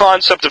with the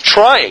concept of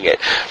trying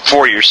it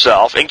for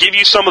yourself and give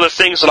you some of the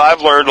things that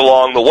I've learned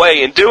along the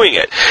way in doing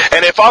it.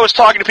 And if I was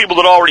talking to people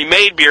that already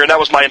made beer and that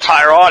was my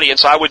entire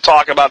audience, I would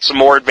talk about some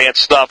more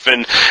advanced stuff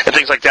and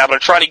things like that, but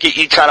I'm trying to get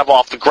you kind of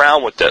off the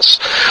ground with this.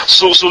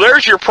 So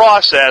there's your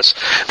process.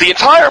 The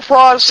entire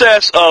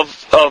process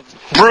of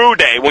brew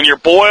day, when you're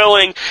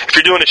boiling, if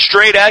you're doing a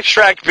straight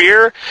extract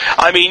beer,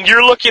 I mean,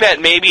 you're looking at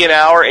maybe an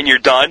hour and you're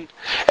done.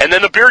 And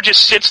then the beer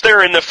just sits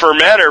there in the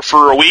fermenter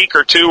for a week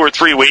or 2 or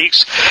 3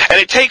 weeks, and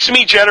it takes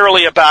me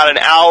generally about an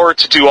hour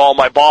to do all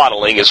my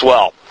bottling as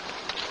well.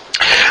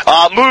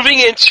 Moving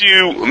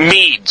into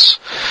meads.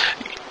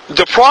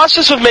 The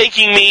process of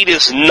making mead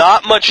is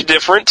not much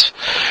different,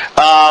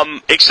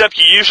 except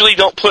you usually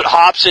don't put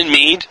hops in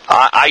mead.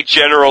 I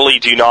generally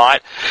do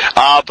not.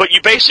 But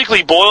you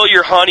basically boil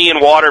your honey and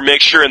water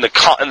mixture in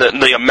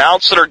the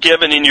amounts that are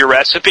given in your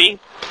recipe.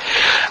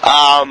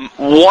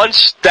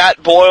 Once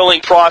that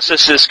boiling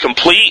process is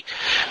complete,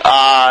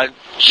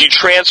 you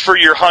transfer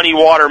your honey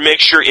water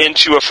mixture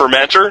into a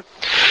fermenter.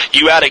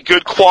 You add a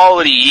good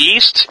quality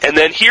yeast, and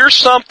then here's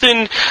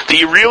something that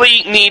you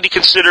really need to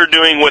consider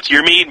doing with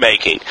your mead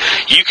making.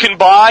 You can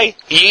buy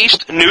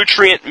yeast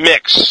nutrient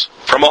mix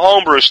from a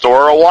homebrew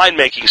store or a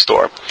winemaking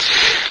store.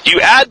 You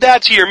add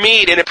that to your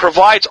mead, and it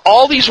provides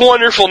all these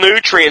wonderful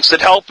nutrients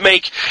that help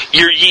make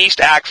your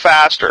yeast act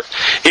faster.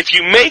 If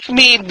you make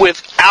mead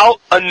without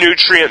a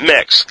nutrient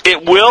mix,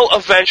 it will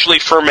eventually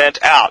ferment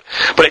out,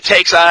 but it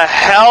takes a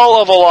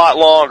hell of a lot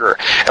longer.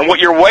 And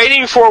what you're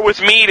waiting for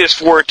with mead is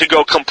for it to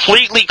go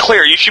completely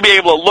clear. You should be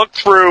able to look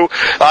through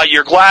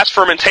your glass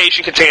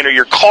fermentation container,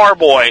 your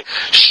carboy,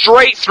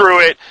 straight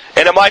through it,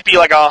 and it might be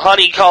like a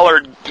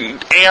honey-colored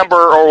amber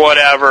or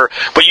whatever,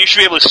 but you should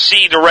be able to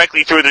see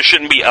directly through. There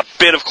shouldn't be a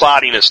bit of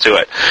cloudiness to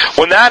it.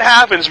 When that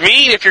happens,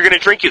 mead, if you're going to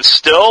drink it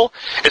still,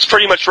 it's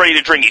pretty much ready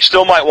to drink. You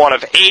still might want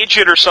to age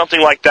it or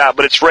something like that,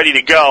 but it's ready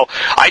to go.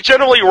 I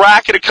generally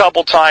rack it a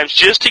couple times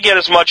just to get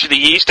as much of the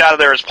yeast out of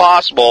there as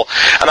possible.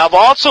 And I've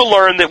also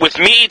learned that with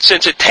mead,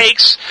 since it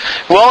takes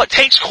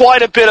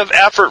quite a bit of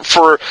effort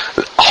for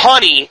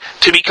honey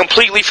to be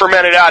completely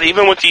fermented out,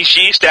 even with these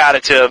yeast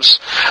additives,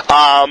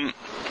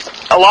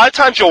 a lot of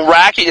times you'll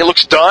rack it, it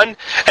looks done,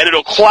 and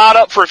it'll cloud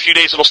up for a few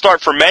days. It'll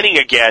start fermenting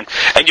again,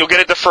 and you'll get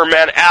it to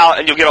ferment out,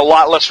 and you'll get a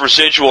lot less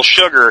residual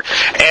sugar.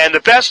 And the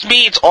best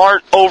meads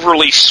aren't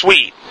overly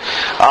sweet.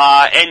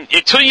 And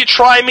until you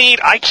try mead,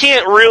 I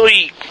can't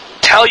really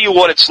tell you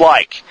what it's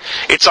like.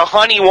 It's a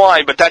honey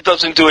wine, but that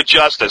doesn't do it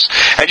justice.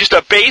 And just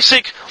a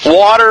basic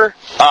water,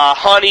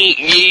 honey,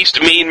 yeast,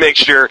 mead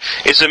mixture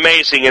is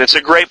amazing, and it's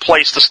a great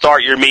place to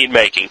start your mead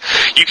making.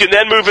 You can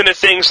then move into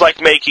things like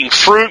making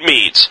fruit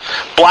meads.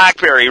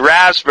 Blackberry,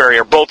 raspberry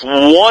are both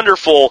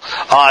wonderful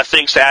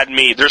things to add in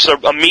mead. There's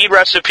a mead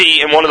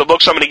recipe in one of the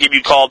books I'm going to give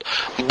you called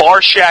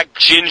Barshak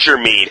Ginger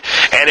Mead,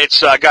 and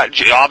it's got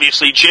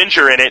obviously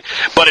ginger in it,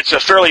 but it's a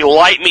fairly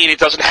light mead. It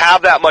doesn't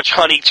have that much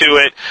honey to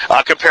it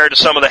compared to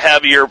some of the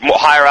heavier,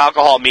 higher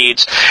alcohol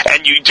meads.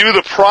 And you do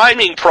the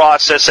priming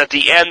process at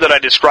the end that I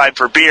described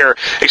for beer,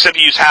 except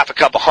you use half a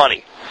cup of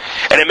honey.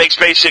 And it makes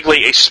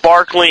basically a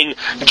sparkling,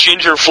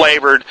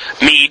 ginger-flavored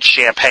mead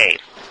champagne.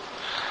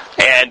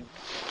 And,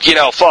 you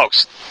know,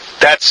 folks,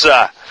 that's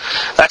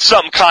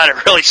something kind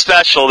of really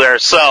special there.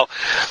 So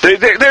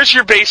there's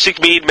your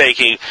basic mead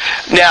making.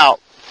 Now,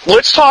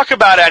 let's talk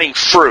about adding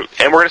fruit.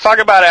 And we're going to talk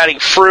about adding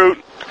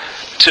fruit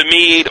to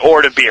mead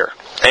or to beer,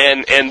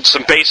 and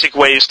some basic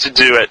ways to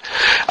do it.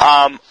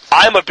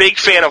 I'm a big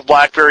fan of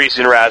blackberries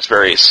and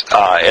raspberries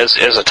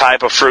as a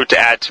type of fruit to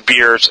add to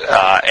beers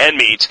and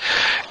meads,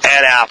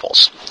 and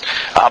apples.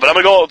 But I'm going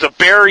to go with the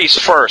berries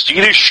first. You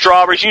can do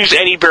strawberries. You can use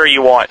any berry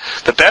you want.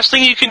 The best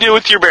thing you can do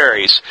with your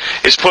berries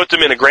is put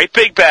them in a great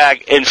big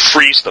bag and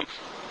freeze them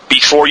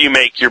before you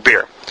make your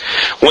beer.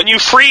 When you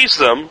freeze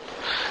them,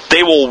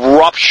 they will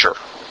rupture,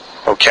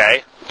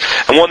 okay?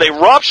 And when they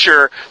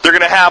rupture, they're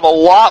going to have a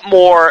lot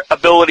more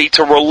ability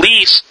to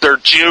release their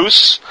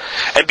juice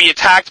and be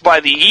attacked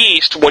by the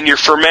yeast when you're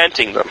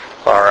fermenting them,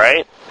 all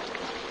right?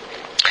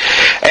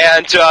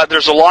 And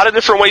there's a lot of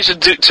different ways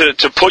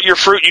to put your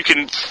fruit. You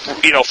can,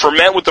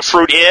 ferment with the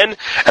fruit in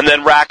and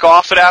then rack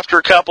off it after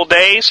a couple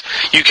days.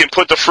 You can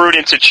put the fruit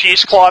into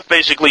cheesecloth,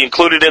 basically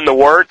include it in the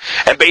wort,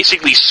 and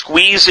basically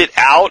squeeze it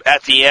out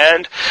at the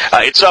end.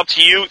 It's up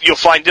to you. You'll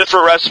find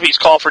different recipes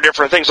call for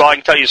different things. All I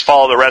can tell you is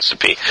follow the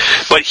recipe.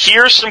 But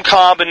here's some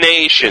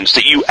combinations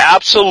that you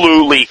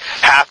absolutely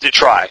have to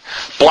try.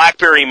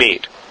 Blackberry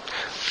mead.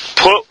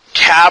 Put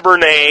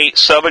Cabernet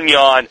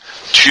Sauvignon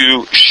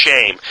to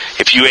shame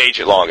if you age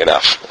it long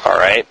enough, all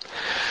right?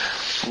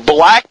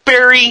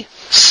 Blackberry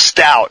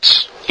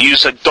stout.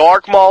 Use a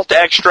dark malt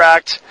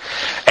extract,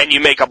 and you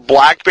make a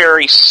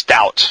blackberry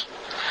stout.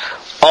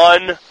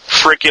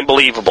 Unfreaking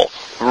believable.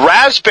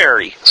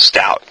 Raspberry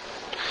stout.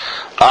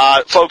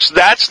 Folks,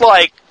 that's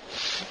like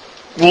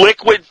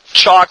liquid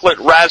chocolate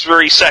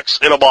raspberry sex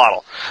in a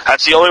bottle.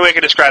 That's the only way I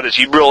can describe this.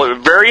 You brew a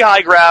very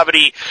high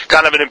gravity,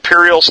 kind of an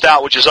imperial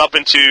stout, which is up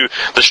into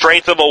the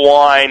strength of a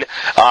wine,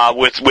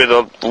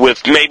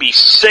 with maybe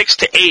 6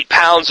 to 8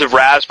 pounds of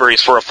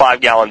raspberries for a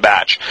 5-gallon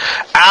batch.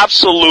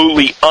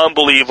 Absolutely,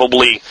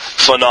 unbelievably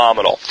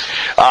phenomenal.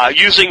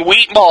 Using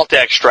wheat malt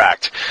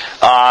extract,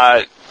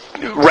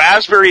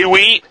 raspberry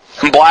wheat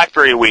and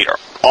blackberry wheat are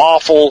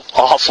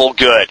awful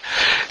good.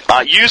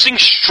 Using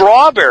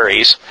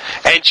strawberries,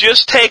 and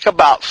just take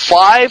about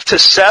 5 to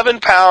 7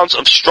 pounds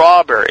of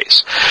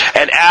strawberries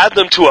and add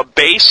them to a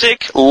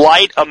basic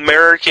light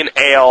American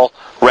ale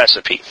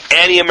recipe.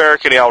 Any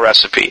American ale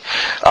recipe.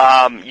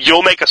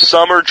 You'll make a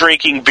summer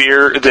drinking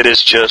beer that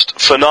is just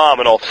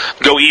phenomenal.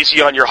 Go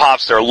easy on your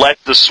hops there.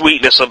 Let the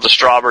sweetness of the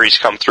strawberries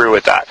come through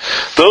with that.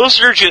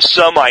 Those are just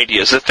some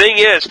ideas. The thing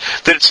is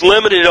that it's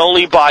limited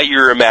only by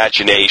your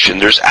imagination.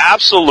 There's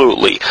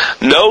absolutely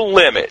no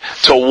limit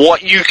to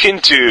what you can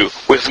do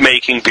with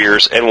making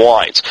beers and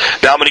wines.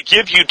 Now, I'm going to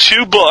give you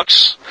 2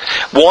 books.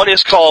 One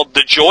is called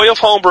The Joy of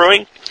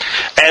Homebrewing,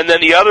 and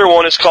then the other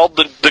one is called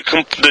the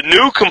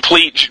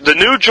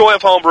New Joy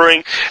of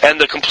Homebrewing and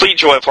The Complete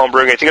Joy of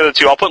Homebrewing. I think of the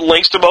 2. I'll put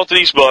links to both of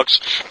these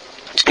books.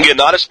 Again,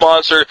 not a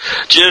sponsor,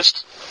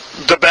 just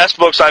the best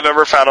books I've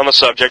ever found on the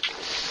subject.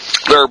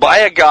 They're by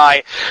a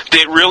guy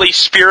that really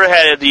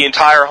spearheaded the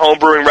entire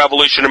homebrewing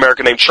revolution in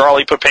America named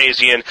Charlie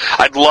Papazian.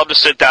 I'd love to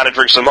sit down and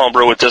drink some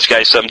homebrew with this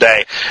guy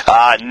someday.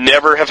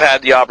 Never have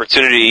had the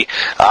opportunity,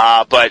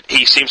 but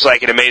he seems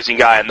like an amazing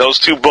guy. And those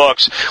 2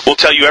 books will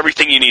tell you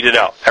everything you need to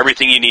know,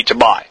 everything you need to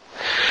buy.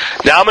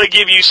 Now I'm going to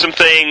give you some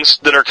things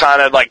that are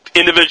kind of like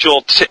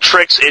individual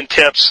tricks and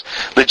tips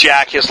that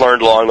Jack has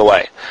learned along the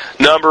way.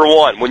 Number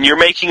 1, when you're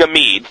making a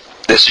mead,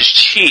 this is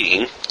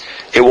cheating.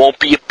 It won't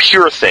be a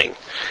pure thing.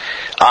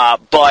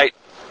 But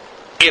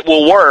it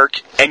will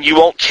work, and you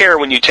won't care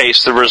when you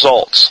taste the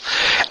results.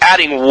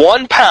 Adding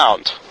 1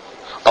 pound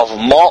of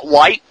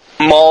light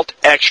malt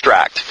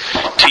extract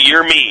to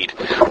your mead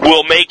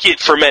will make it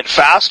ferment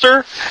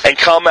faster and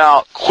come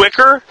out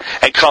quicker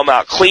and come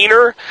out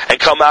cleaner and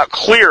come out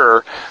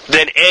clearer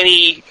than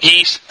any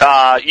yeast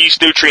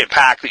nutrient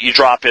pack that you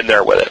drop in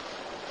there with it.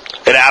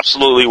 It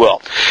absolutely will.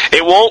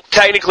 It won't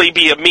technically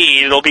be a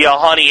mead. It'll be a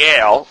honey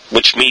ale,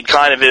 which mead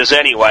kind of is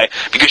anyway,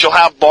 because you'll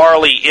have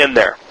barley in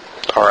there.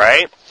 All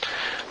right?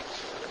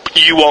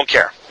 You won't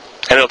care.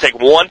 And it'll take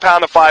 1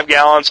 pound of 5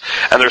 gallons,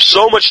 and there's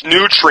so much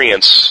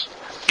nutrients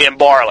in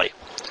barley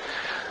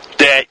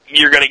that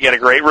you're going to get a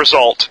great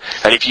result.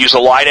 And if you use a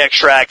light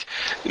extract,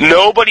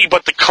 nobody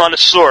but the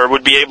connoisseur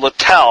would be able to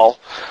tell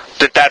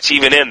that that's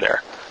even in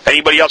there.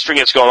 Anybody else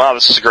drinking it's going, oh,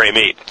 this is a great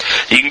mead.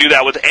 You can do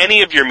that with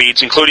any of your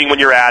meads, including when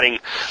you're adding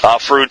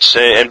fruits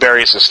and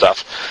berries and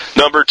stuff.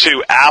 Number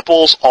 2,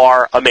 apples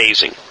are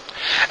amazing.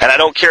 And I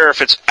don't care if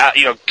it's,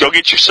 go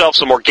get yourself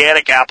some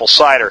organic apple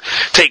cider.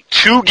 Take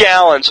 2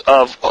 gallons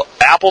of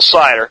apple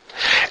cider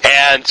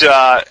and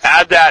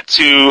add that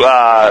to,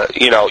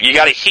 you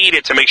got to heat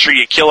it to make sure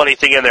you kill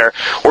anything in there.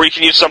 Or you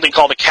can use something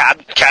called a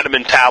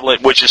cadmium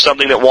tablet, which is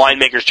something that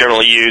winemakers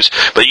generally use.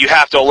 But you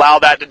have to allow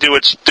that to do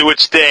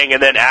its thing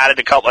and then add it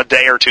a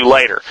day or 2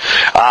 later.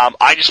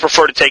 I just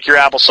prefer to take your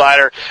apple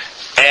cider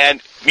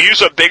and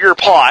use a bigger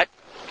pot.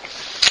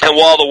 And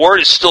while the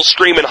wort is still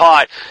screaming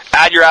hot,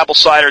 add your apple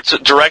cider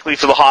directly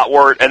to the hot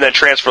wort, and then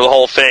transfer the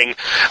whole thing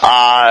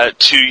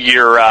to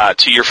your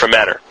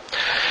fermenter.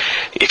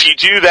 If you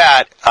do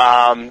that,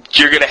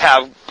 you're going to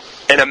have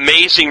an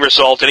amazing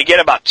result. And again,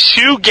 about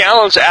 2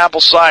 gallons of apple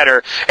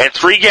cider and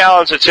 3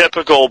 gallons of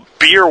typical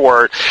beer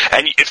wort.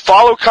 And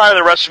follow kind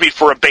of the recipe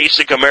for a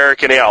basic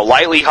American ale.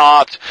 Lightly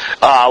hopped,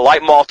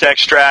 light malt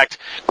extract.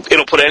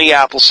 It'll put any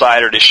apple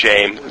cider to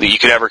shame that you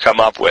could ever come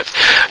up with.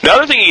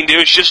 Another thing you can do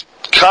is just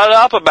cut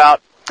up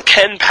about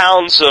 10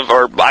 pounds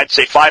or I'd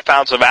say 5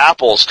 pounds of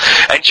apples,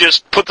 and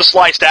just put the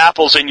sliced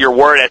apples in your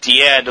wort at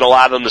the end and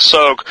allow them to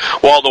soak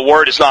while the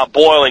wort is not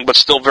boiling but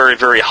still very,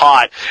 very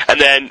hot, and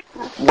then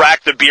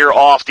rack the beer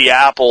off the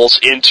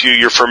apples into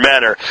your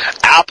fermenter.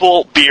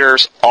 Apple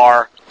beers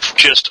are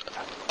just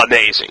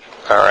amazing.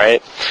 All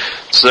right,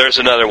 so there's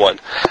another one.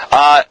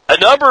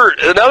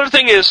 Another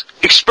thing is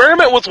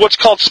experiment with what's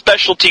called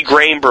specialty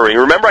grain brewing.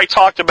 Remember I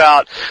talked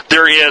about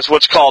there is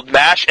what's called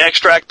mash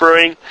extract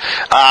brewing,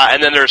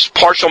 and then there's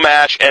partial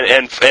mash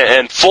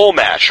and full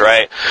mash,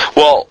 right?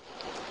 Well,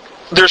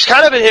 there's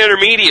kind of an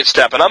intermediate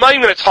step, and I'm not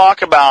even going to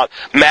talk about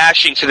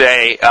mashing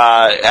today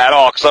at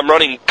all, because I'm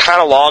running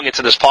kind of long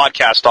into this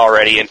podcast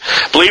already, and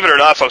believe it or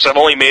not, folks, I've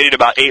only made it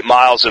about 8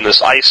 miles in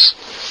this ice,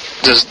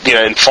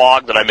 in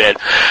fog that I'm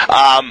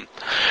in.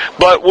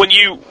 But when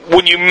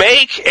you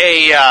make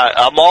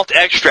a malt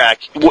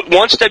extract,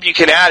 one step you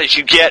can add is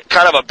you get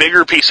kind of a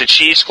bigger piece of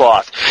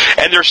cheesecloth,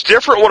 and there's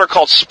different what are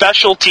called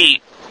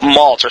specialty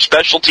malts or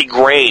specialty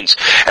grains,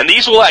 and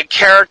these will add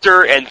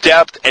character and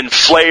depth and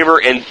flavor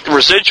and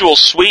residual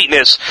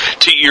sweetness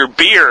to your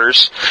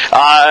beers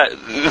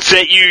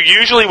that you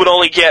usually would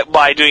only get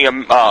by doing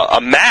a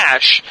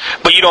mash,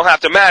 but you don't have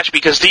to mash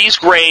because these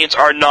grains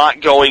are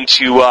not going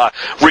to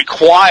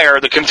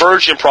require the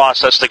conversion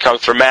process that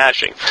comes from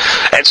mashing.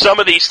 And some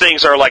of these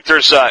things are like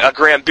there's a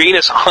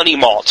Grambunas honey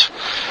malt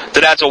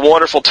that adds a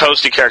wonderful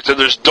toasty character.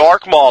 There's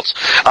dark malts,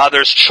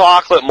 there's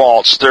chocolate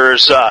malts,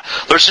 there's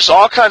just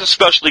all kinds of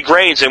special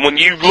grains, and when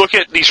you look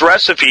at these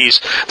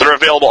recipes that are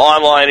available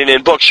online and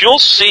in books, you'll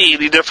see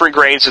the different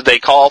grains that they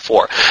call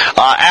for.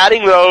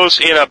 Adding those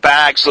in a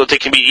bag so that they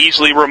can be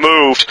easily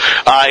removed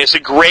is a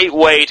great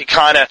way to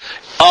kind of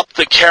up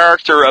the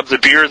character of the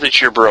beer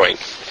that you're brewing.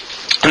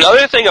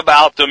 Another thing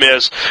about them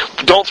is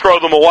don't throw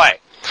them away.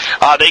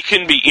 They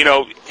can be,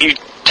 you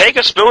take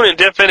a spoon and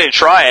dip in and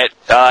try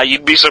it.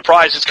 You'd be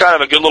surprised. It's kind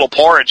of a good little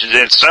porridge in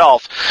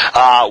itself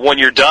when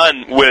you're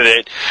done with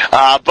it.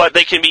 But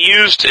they can be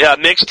used,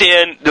 mixed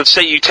in. Let's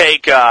say you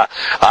take a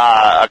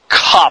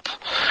cup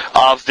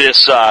of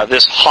this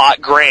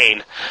hot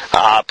grain,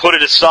 put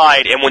it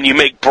aside, and when you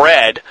make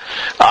bread,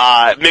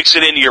 mix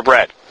it into your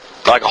bread,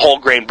 like a whole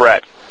grain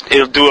bread.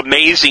 It'll do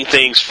amazing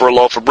things for a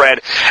loaf of bread.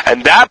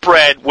 And that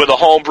bread with a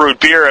home-brewed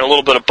beer and a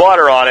little bit of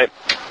butter on it,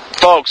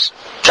 folks,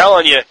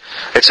 telling you,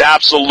 it's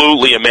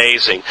absolutely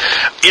amazing.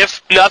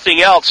 If nothing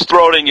else,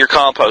 throw it in your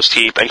compost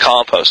heap and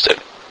compost it.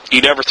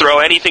 You never throw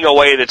anything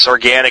away that's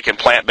organic and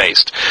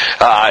plant-based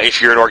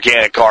if you're an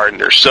organic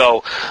gardener.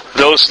 So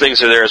those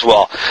things are there as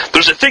well.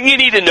 There's a thing you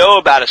need to know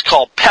about. It's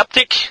called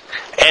peptic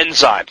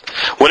enzyme.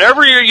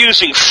 Whenever you're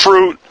using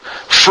fruit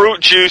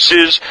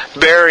juices,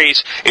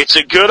 berries, it's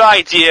a good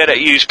idea to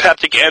use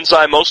peptic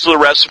enzyme. Most of the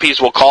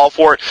recipes will call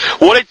for it.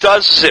 What it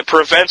does is it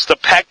prevents the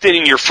pectin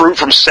in your fruit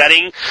from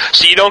setting,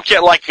 so you don't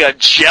get like a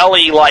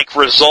jelly-like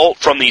result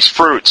from these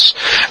fruits.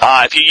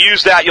 If you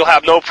use that, you'll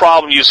have no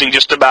problem using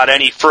just about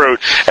any fruit.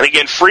 And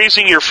again,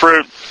 freezing your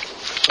fruit,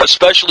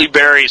 especially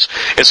berries,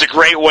 is a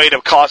great way to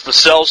cause the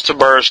cells to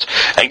burst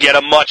and get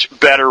a much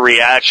better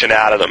reaction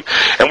out of them.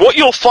 And what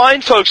you'll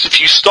find, folks, if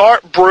you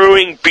start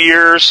brewing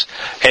beers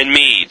and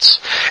meads,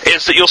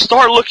 is that you'll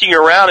start looking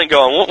around and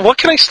going, what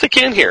can I stick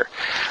in here?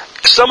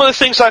 Some of the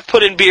things I've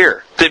put in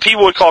beer that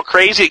people would call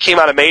crazy, it came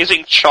out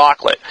amazing,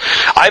 chocolate.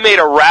 I made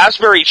a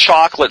raspberry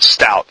chocolate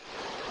stout.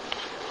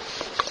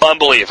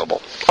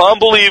 Unbelievable.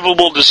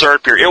 Unbelievable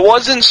dessert beer. It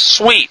wasn't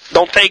sweet.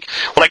 When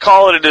I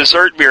call it a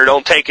dessert beer,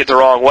 don't take it the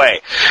wrong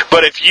way.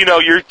 But if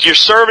you're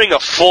serving a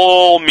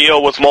full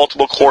meal with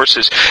multiple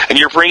courses and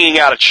you're bringing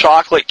out a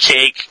chocolate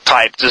cake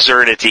type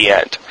dessert at the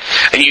end,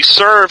 and you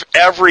serve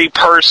every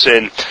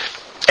person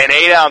an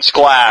 8-ounce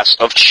glass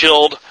of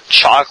chilled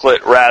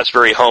chocolate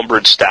raspberry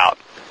homebrewed stout,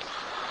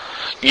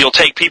 You'll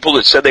take people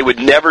that said they would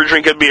never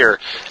drink a beer,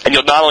 and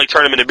you'll not only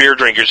turn them into beer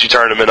drinkers, you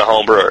turn them into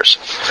home brewers.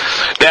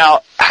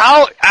 Now,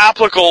 how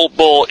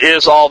applicable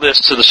is all this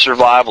to the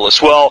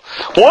survivalist? Well,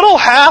 what will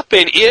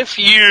happen if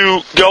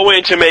you go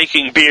into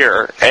making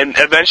beer and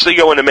eventually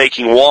go into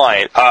making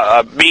wine,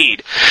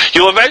 mead?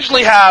 You'll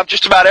eventually have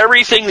just about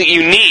everything that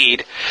you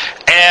need,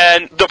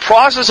 and the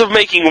process of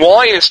making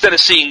wine, instead of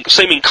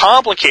seeming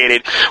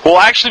complicated, will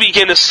actually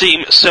begin to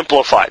seem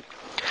simplified.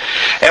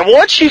 And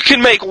once you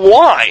can make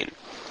wine,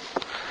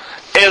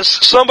 as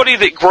somebody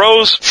that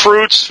grows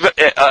fruits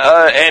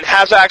and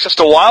has access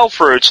to wild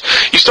fruits,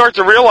 you start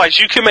to realize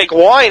you can make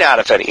wine out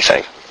of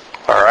anything.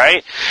 All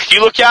right? You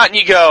look out and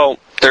you go,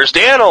 there's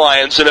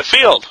dandelions in a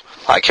field.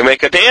 I can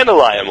make a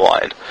dandelion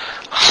wine.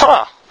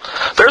 Huh.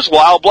 There's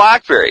wild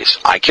blackberries.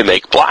 I can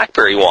make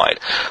blackberry wine.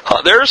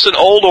 There's an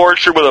old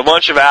orchard with a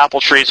bunch of apple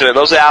trees in it.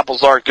 Those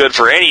apples aren't good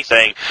for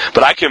anything,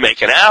 but I can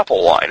make an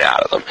apple wine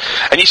out of them.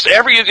 And you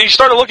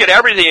start to look at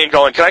everything and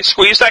going, can I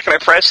squeeze that? Can I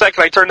press that?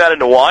 Can I turn that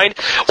into wine?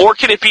 Or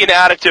can it be an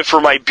additive for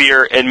my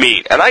beer and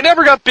mead? And I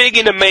never got big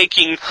into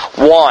making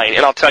wine,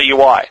 and I'll tell you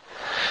why.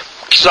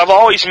 Because I've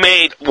always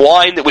made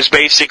wine that was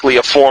basically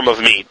a form of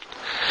mead.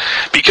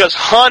 Because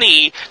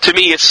honey, to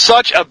me, is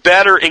such a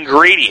better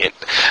ingredient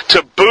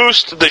to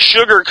boost the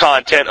sugar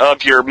content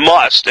of your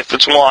must, if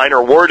it's wine,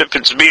 or wort if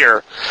it's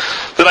beer,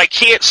 that I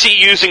can't see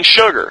using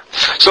sugar.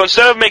 So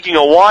instead of making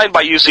a wine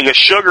by using a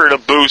sugar to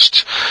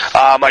boost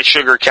my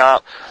sugar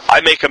count,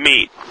 I make a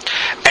mead.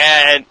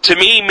 And to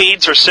me,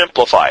 meads are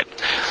simplified.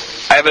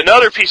 I have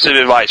another piece of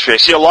advice for you. I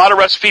see a lot of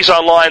recipes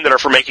online that are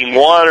for making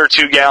 1 or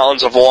 2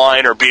 gallons of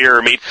wine or beer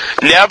or mead.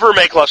 Never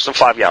make less than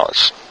 5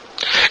 gallons.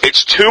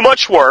 It's too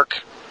much work.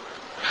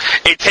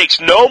 It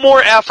takes no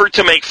more effort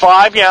to make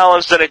 5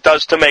 gallons than it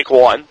does to make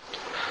 1.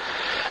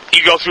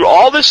 You go through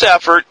all this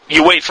effort,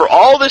 you wait for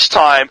all this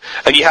time,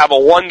 and you have a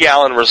 1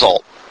 gallon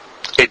result.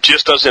 It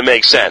just doesn't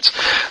make sense.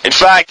 In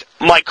fact,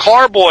 my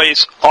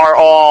carboys are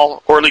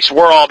all, or at least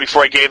were all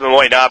before I gave them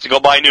away, now I have to go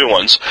buy new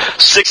ones,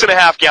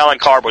 6.5 gallon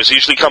carboys. They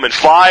usually come in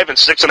 5 and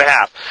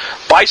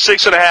 6.5. Buy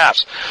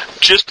 6.5s.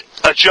 Just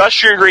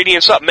adjust your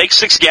ingredients up. Make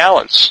 6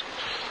 gallons.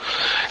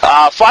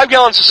 5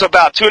 gallons is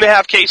about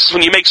 2.5 cases.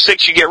 When you make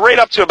 6, you get right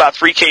up to about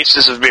 3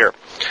 cases of beer.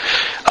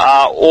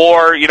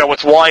 Or,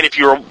 with wine,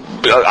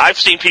 I've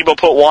seen people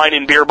put wine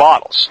in beer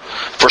bottles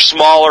for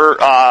smaller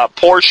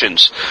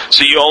portions,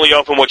 so you only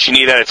open what you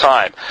need at a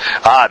time.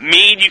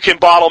 Mead, you can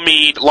bottle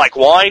mead like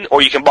wine,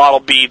 or you can bottle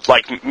mead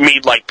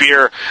like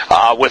beer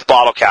with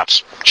bottle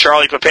caps.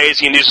 Charlie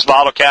Papazian uses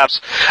bottle caps.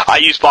 I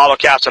use bottle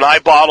caps, and I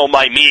bottle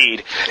my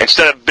mead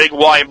instead of big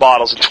wine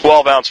bottles and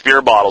 12-ounce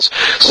beer bottles,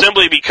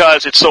 simply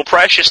because it's so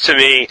precious to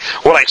me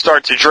when I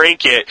start to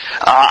drink it.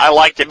 I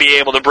like to be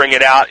able to bring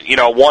it out,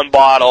 one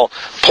bottle,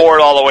 pour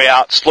it all the way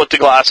out, split the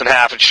glass in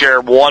half, and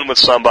share one with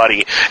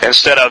somebody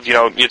instead of,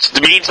 the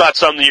mead's not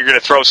something you're going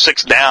to throw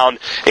 6 down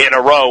in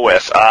a row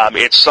with.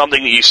 It's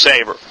something that you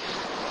savor.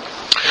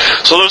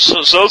 So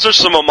those are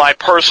some of my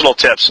personal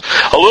tips.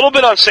 A little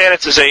bit on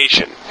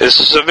sanitization. This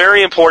is a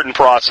very important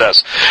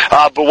process.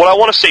 But what I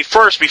want to say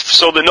first,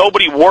 so that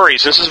nobody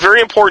worries, this is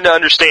very important to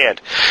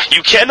understand.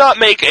 You cannot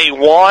make a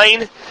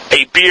wine,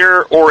 a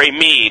beer, or a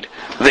mead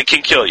that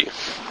can kill you.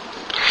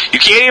 You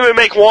can't even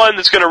make one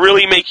that's going to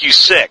really make you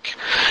sick.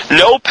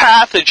 No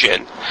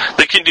pathogen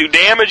that can do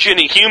damage in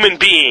a human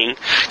being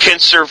can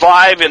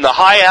survive in the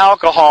high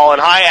alcohol and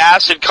high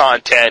acid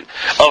content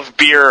of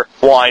beer,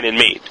 wine, and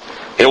mead.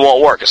 It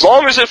won't work. As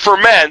long as it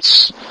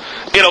ferments,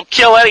 it'll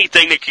kill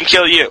anything that can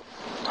kill you.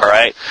 All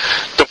right?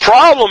 The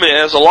problem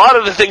is, a lot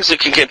of the things that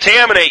can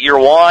contaminate your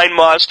wine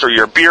must, or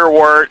your beer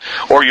wort,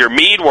 or your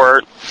mead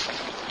wort,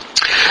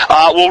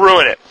 will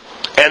ruin it.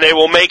 And they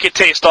will make it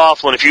taste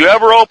awful. And if you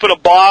ever open a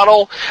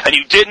bottle and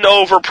you didn't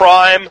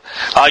overprime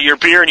your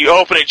beer, and you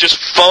open it, just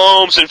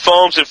foams and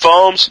foams and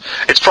foams,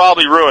 it's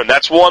probably ruined.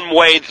 That's one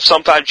way that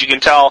sometimes you can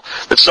tell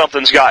that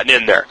something's gotten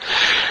in there.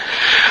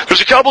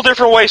 There's a couple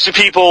different ways that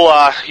people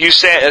use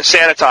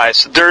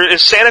sanitize. There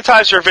is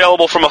sanitizer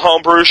available from a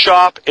home brew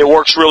shop. It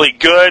works really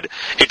good.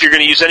 If you're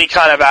going to use any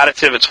kind of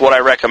additive, it's what I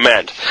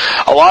recommend.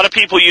 A lot of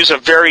people use a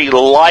very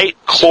light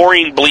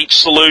chlorine bleach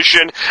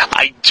solution.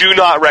 I do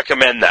not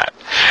recommend that.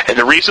 And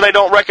the reason I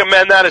don't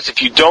recommend that is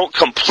if you don't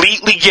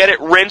completely get it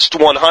rinsed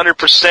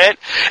 100%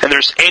 and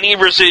there's any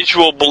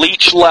residual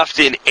bleach left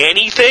in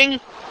anything,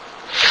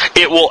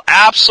 it will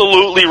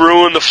absolutely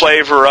ruin the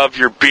flavor of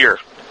your beer.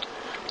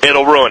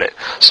 It'll ruin it.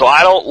 So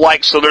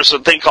there's a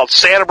thing called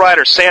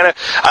Sanabrite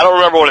I don't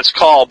remember what it's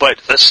called, but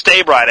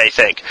Staybrite, I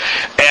think.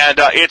 And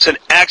it's an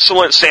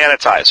excellent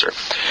sanitizer.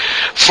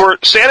 For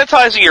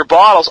sanitizing your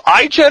bottles,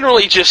 I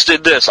generally just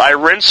did this. I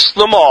rinsed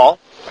them all.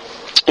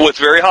 with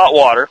very hot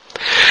water,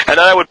 and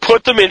then I would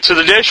put them into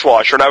the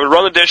dishwasher, and I would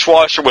run the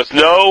dishwasher with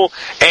no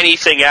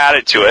anything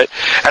added to it,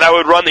 and I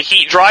would run the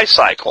heat-dry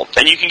cycle.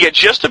 And you can get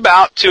just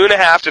about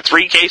 2.5 to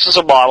 3 cases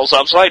of bottles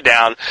upside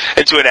down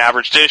into an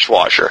average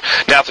dishwasher.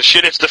 Now, if the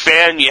shit hits the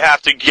fan and you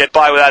have to get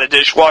by without a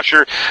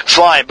dishwasher,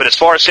 fine, but as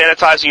far as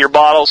sanitizing your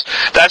bottles,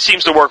 that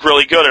seems to work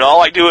really good. And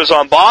all I do is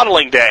on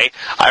bottling day,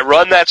 I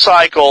run that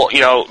cycle,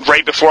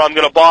 right before I'm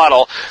going to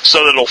bottle,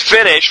 so that it'll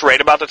finish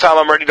right about the time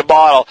I'm ready to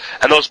bottle,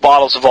 and those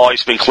bottles have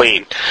always been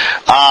clean.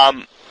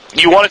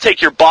 You want to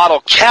take your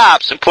bottle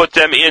caps and put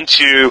them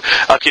into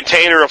a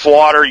container of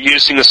water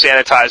using the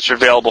sanitizer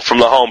available from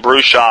the home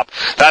brew shop.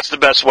 That's the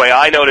best way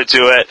I know to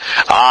do it,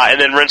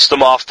 and then rinse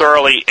them off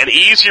thoroughly. An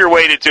easier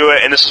way to do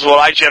it, and this is what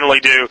I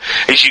generally do,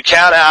 is you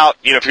count out,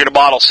 if you're going to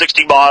bottle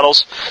 60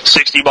 bottles,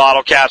 60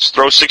 bottle caps,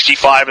 throw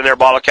 65 in there.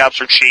 Bottle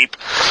caps are cheap.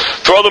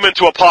 Throw them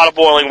into a pot of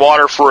boiling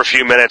water for a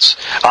few minutes,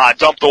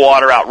 dump the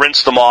water out,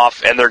 rinse them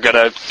off, and they're going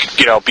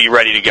to, be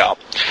ready to go.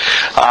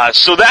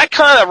 So that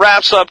kind of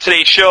wraps up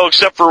today's show,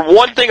 except for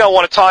one thing I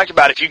want to talk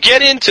about. If you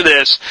get into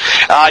this,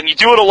 and you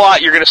do it a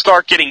lot, you're going to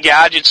start getting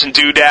gadgets and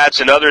doodads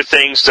and other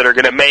things that are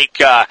going to make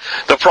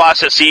the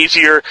process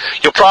easier.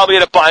 You'll probably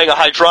end up buying a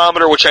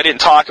hydrometer, which I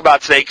didn't talk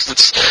about today because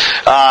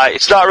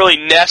it's not really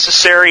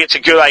necessary. It's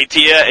a good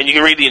idea, and you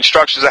can read the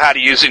instructions on how to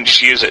use it and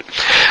just use it.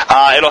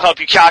 It'll help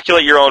you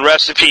calculate your own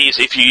recipes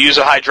if you use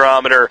a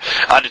hydrometer,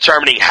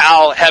 determining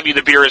how heavy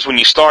the beer is when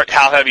you start,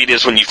 how heavy it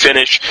is when you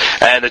finish,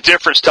 and the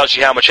difference tells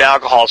you how much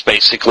alcohol is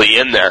basically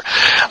in there.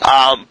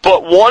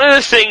 But one of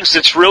the things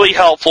that's really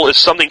helpful is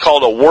something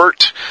called a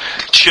wort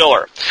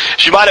chiller.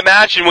 As you might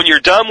imagine, when you're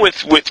done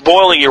with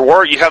boiling your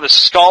wort, you have this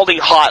scalding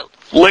hot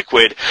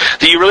liquid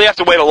that you really have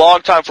to wait a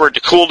long time for it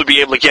to cool to be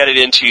able to get it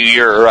into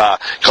your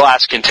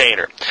glass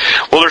container.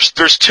 Well,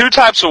 there's 2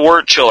 types of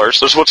wort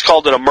chillers. There's what's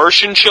called an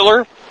immersion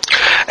chiller,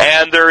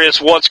 and there is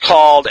what's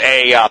called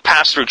a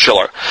pass-through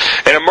chiller.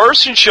 An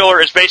immersion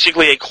chiller is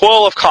basically a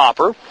coil of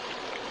copper,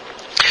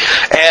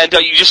 and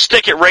you just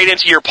stick it right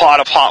into your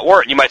pot of hot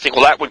wort. You might think,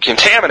 well, that would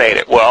contaminate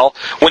it. Well,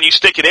 when you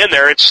stick it in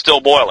there, it's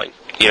still boiling.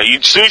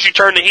 As soon as you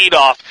turn the heat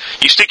off,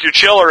 you stick your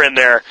chiller in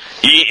there,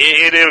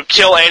 it'll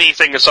kill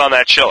anything that's on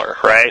that chiller,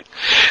 right?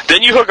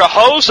 Then you hook a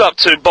hose up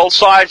to both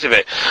sides of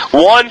it.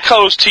 One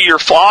goes to your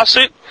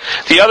faucet,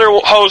 the other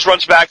hose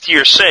runs back to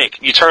your sink.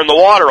 You turn the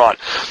water on.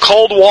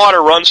 Cold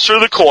water runs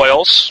through the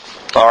coils,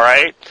 all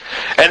right,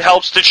 and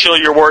helps to chill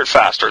your wort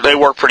faster. They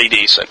work pretty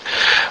decent.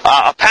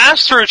 A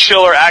pass-through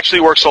chiller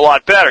actually works a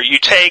lot better. You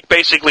take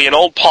basically an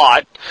old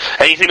pot,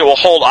 anything that will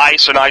hold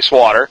ice and ice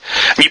water,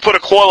 and you put a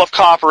coil of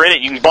copper in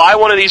it. You can buy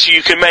one of these or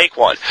you can make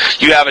one.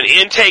 You have an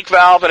intake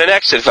valve and an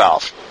exit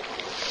valve.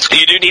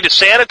 You do need to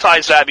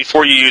sanitize that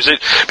before you use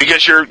it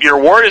because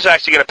your wort is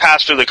actually going to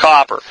pass through the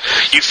copper.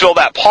 You fill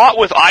that pot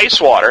with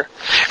ice water,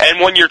 and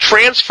when you're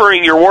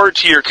transferring your wort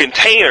to your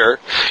container,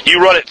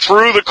 you run it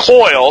through the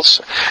coils,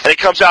 and it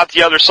comes out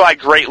the other side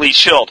greatly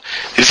chilled.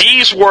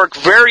 These work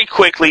very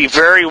quickly,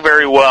 very,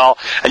 very well,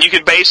 and you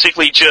can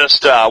basically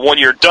just, when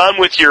you're done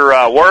with your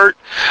wort,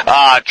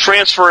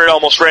 transfer it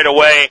almost right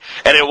away,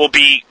 and it will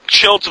be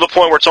chilled to the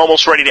point where it's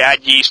almost ready to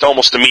add yeast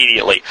almost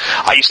immediately.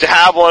 I used to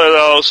have one of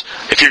those.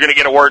 If you're going to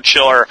get a wort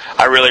chiller,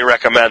 I really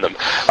recommend them.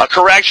 A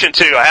correction,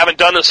 too. I haven't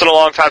done this in a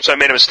long time, so I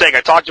made a mistake. I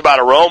talked about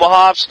aroma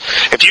hops.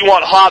 If you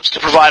want hops to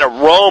provide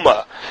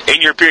aroma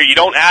in your beer, you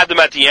don't add them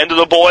at the end of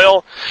the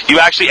boil. You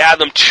actually add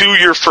them to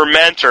your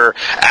fermenter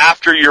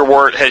after your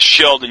wort has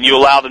chilled, and you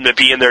allow them to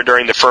be in there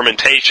during the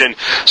fermentation.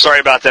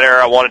 Sorry about that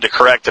error. I wanted to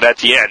correct it at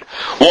the end.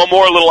 One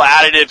more little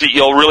additive that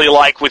you'll really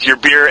like with your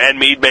beer and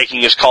mead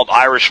making is called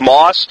Irish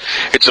moss.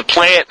 It's a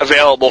plant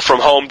available from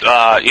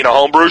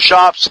home brew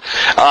shops.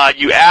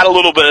 You add a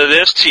little bit of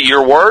this to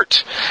your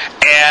wort,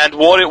 and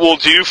what it will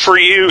do for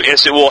you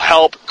is it will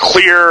help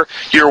clear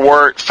your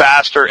wort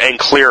faster and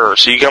clearer,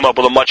 so you come up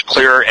with a much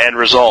clearer end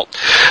result.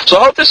 So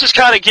I hope this has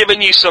kind of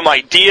given you some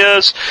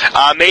ideas,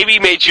 maybe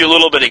made you a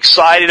little bit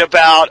excited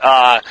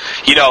about,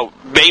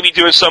 maybe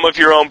doing some of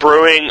your own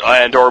brewing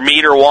and or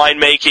mead or wine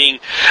making.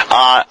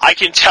 I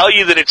can tell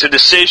you that it's a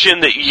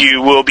decision that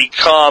you will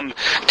become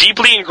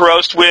deeply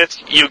engrossed with.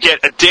 You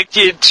get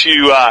addicted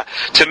to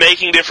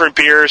making different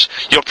beers.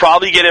 You'll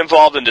probably get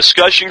involved in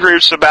discussion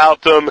groups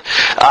about them,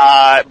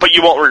 but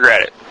you won't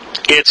regret it.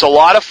 It's a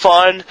lot of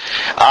fun.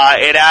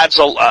 It adds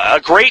a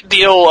great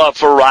deal of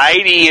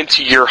variety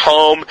into your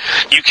home.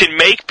 You can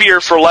make beer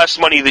for less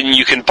money than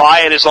you can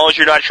buy it as long as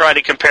you're not trying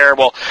to compare,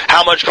 well,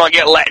 how much can I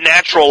get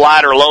Natural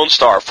Light or Lone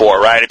Star for,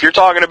 right? If you're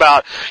talking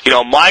about,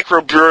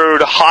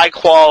 microbrewed,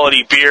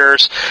 high-quality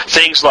beers,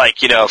 things like,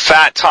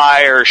 Fat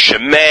Tire,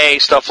 Chimay,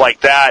 stuff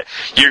like that,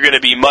 you're going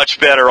to be much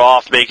better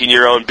off making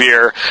your own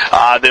beer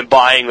than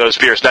buying those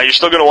beers. Now, you're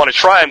still going to want to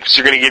try them because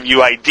they're going to give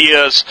you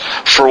ideas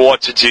for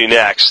what to do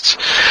next.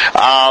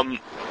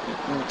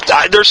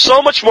 there's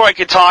so much more I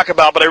could talk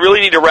about, but I really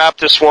need to wrap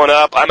this one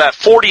up. I'm at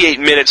 48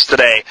 minutes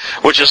today,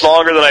 which is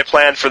longer than I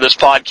planned for this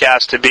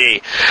podcast to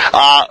be.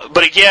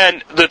 But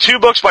again, the 2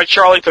 books by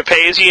Charlie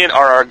Papazian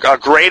are a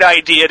great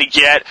idea to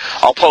get.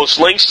 I'll post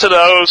links to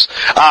those.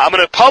 I'm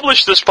going to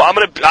publish this. I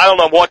don't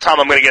know what time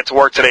I'm going to get to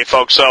work today,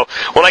 folks. So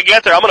when I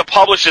get there, I'm going to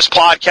publish this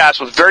podcast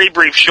with very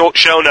brief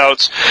show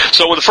notes.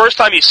 So when the first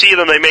time you see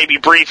them, they may be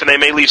brief and they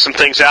may leave some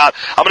things out.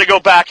 I'm going to go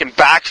back and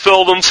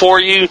backfill them for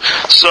you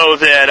so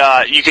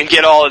that you can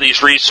get all of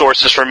these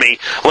resources from me,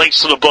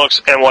 links to the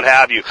books and what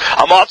have you.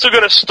 I'm also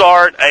going to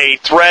start a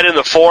thread in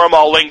the forum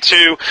I'll link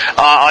to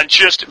on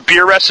just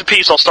beer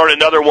recipes. I'll start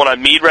another one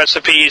on mead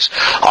recipes.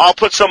 I'll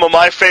put some of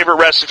my favorite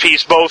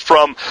recipes, both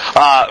from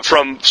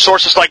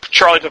sources like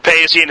Charlie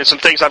Papazian and some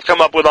things I've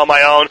come up with on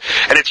my own.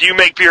 And if you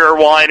make beer or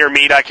wine or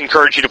mead, I can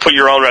encourage you to put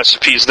your own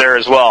recipes there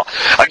as well.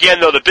 Again,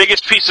 though, the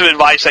biggest piece of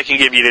advice I can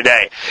give you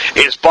today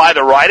is buy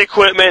the right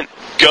equipment,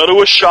 go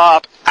to a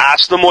shop,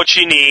 ask them what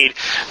you need.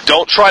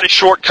 Don't try to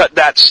shortcut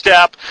that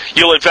step.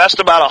 You'll invest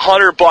about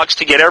 $100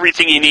 to get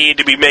everything you need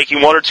to be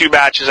making 1 or 2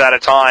 batches at a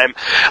time.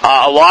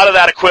 A lot of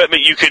that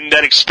equipment you can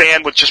then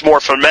expand with just more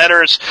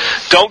fermenters.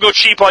 Don't go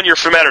cheap on your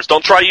fermenters.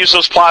 Don't try to use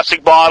those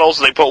plastic bottles.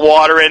 They put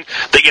water in.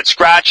 They get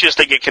scratches.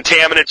 They get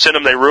contaminants in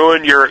them. They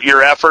ruin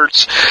your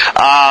efforts.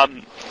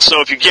 So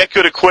if you get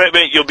good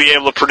equipment, you'll be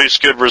able to produce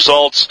good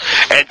results.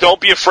 And don't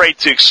be afraid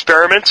to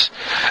experiment.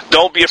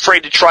 Don't be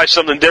afraid to try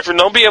something different.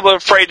 Don't be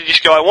afraid to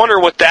just go, I wonder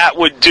what that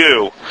would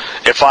do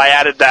if I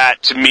added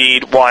that to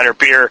mead, wine, or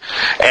beer,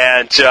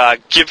 and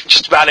give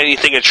just about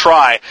anything a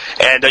try.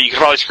 And you can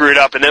probably screw it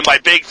up. And then my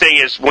big thing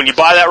is when you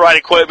buy that right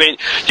equipment,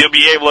 you'll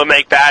be able to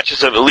make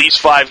batches of at least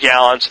 5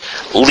 gallons.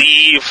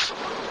 Leave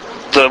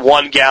the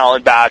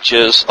 1-gallon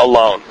batches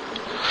alone.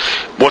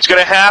 What's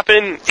going to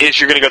happen is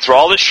you're going to go through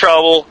all this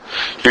trouble.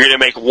 You're going to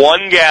make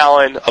 1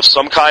 gallon of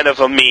some kind of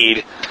a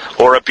mead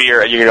or a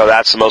beer, and you're going to go,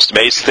 that's the most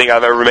amazing thing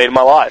I've ever made in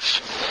my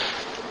life.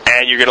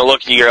 And you're going to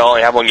look and you're going to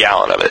only have 1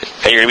 gallon of it.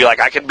 And you're going to be like,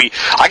 I could be,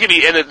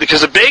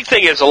 because the big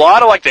thing is a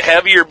lot of like the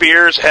heavier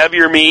beers,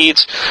 heavier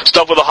meads,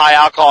 stuff with a high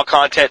alcohol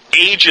content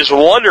ages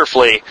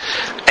wonderfully.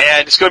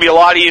 And it's going to be a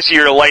lot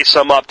easier to lay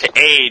some up to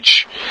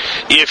age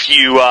if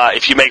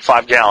you make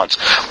 5 gallons.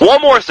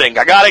 One more thing,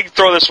 I got to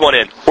throw this one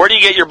in. Where do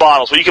you get your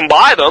bottles? Well, you can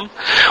buy them,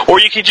 or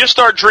you can just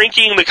start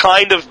drinking the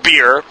kind of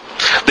beer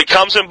that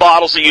comes in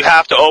bottles that you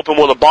have to open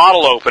with a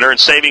bottle opener and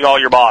saving all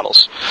your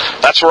bottles.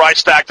 That's where I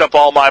stacked up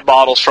all my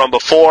bottles from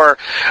before.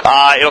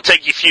 It'll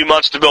take you a few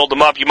months to build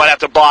them up. You might have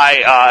to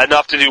buy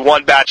enough to do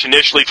 1 batch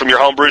initially from your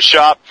home brew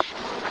shop.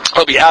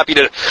 I'll be happy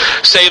to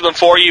save them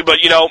for you, but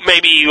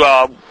maybe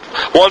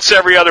once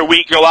every other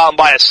week, go out and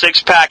buy a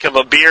 6-pack of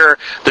a beer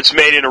that's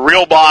made in a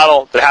real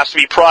bottle that has to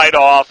be pried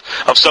off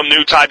of some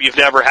new type you've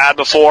never had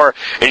before.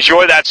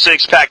 Enjoy that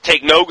 6-pack.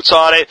 Take notes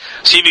on it.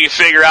 See if you can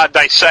figure out,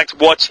 dissect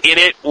what's in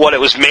it, what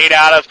it was made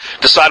out of.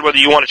 Decide whether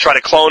you want to try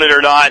to clone it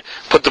or not.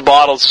 Put the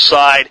bottles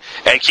aside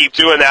and keep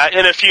doing that.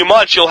 In a few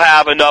months, you'll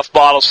have enough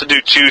bottles to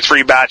do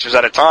 2-3 batches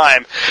at a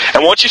time.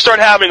 And once you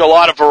start having a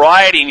lot of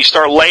variety and you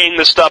start laying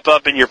this stuff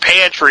up in your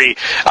pantry,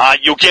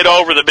 you'll get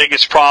over the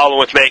biggest problem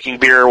with making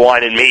beer,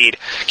 wine, and mead.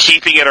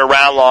 Keeping it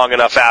around long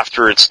enough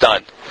after it's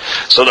done.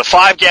 So the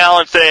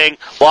 5-gallon thing,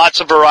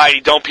 lots of variety.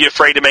 Don't be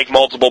afraid to make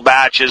multiple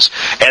batches,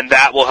 and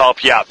that will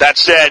help you out. That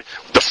said,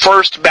 the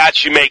first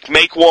batch you make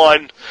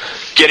 1,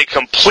 get it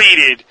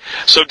completed.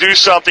 So do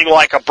something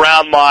like a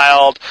brown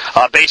mild,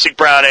 basic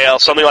brown ale,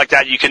 something like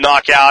that you can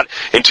knock out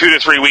in 2 to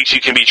 3 weeks.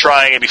 You can be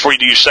trying it before you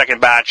do your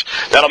second batch.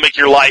 That'll make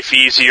your life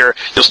easier.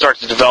 You'll start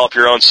to develop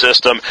your own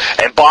system.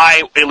 And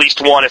buy at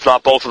least 1, if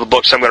not both of the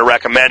books I'm going to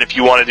recommend if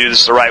you want to do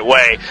this the right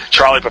way.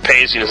 Charlie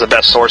Papazian is the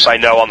best source I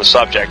know on the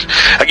subject.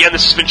 Again,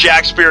 this has been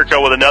Jack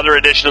Spirko with another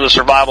edition of the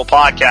Survival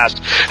Podcast,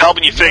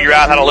 helping you figure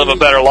out how to live a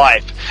better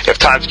life if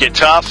times get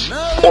tough,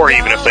 or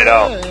even if they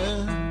don't.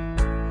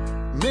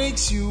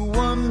 Makes you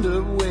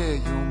wonder where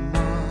your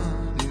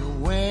money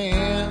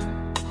went.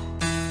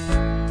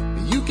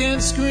 You can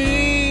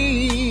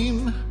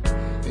scream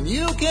and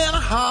you can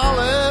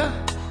holler.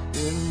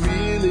 It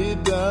really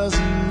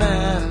doesn't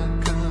matter,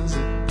 'cause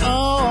it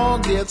all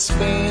gets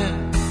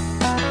spent.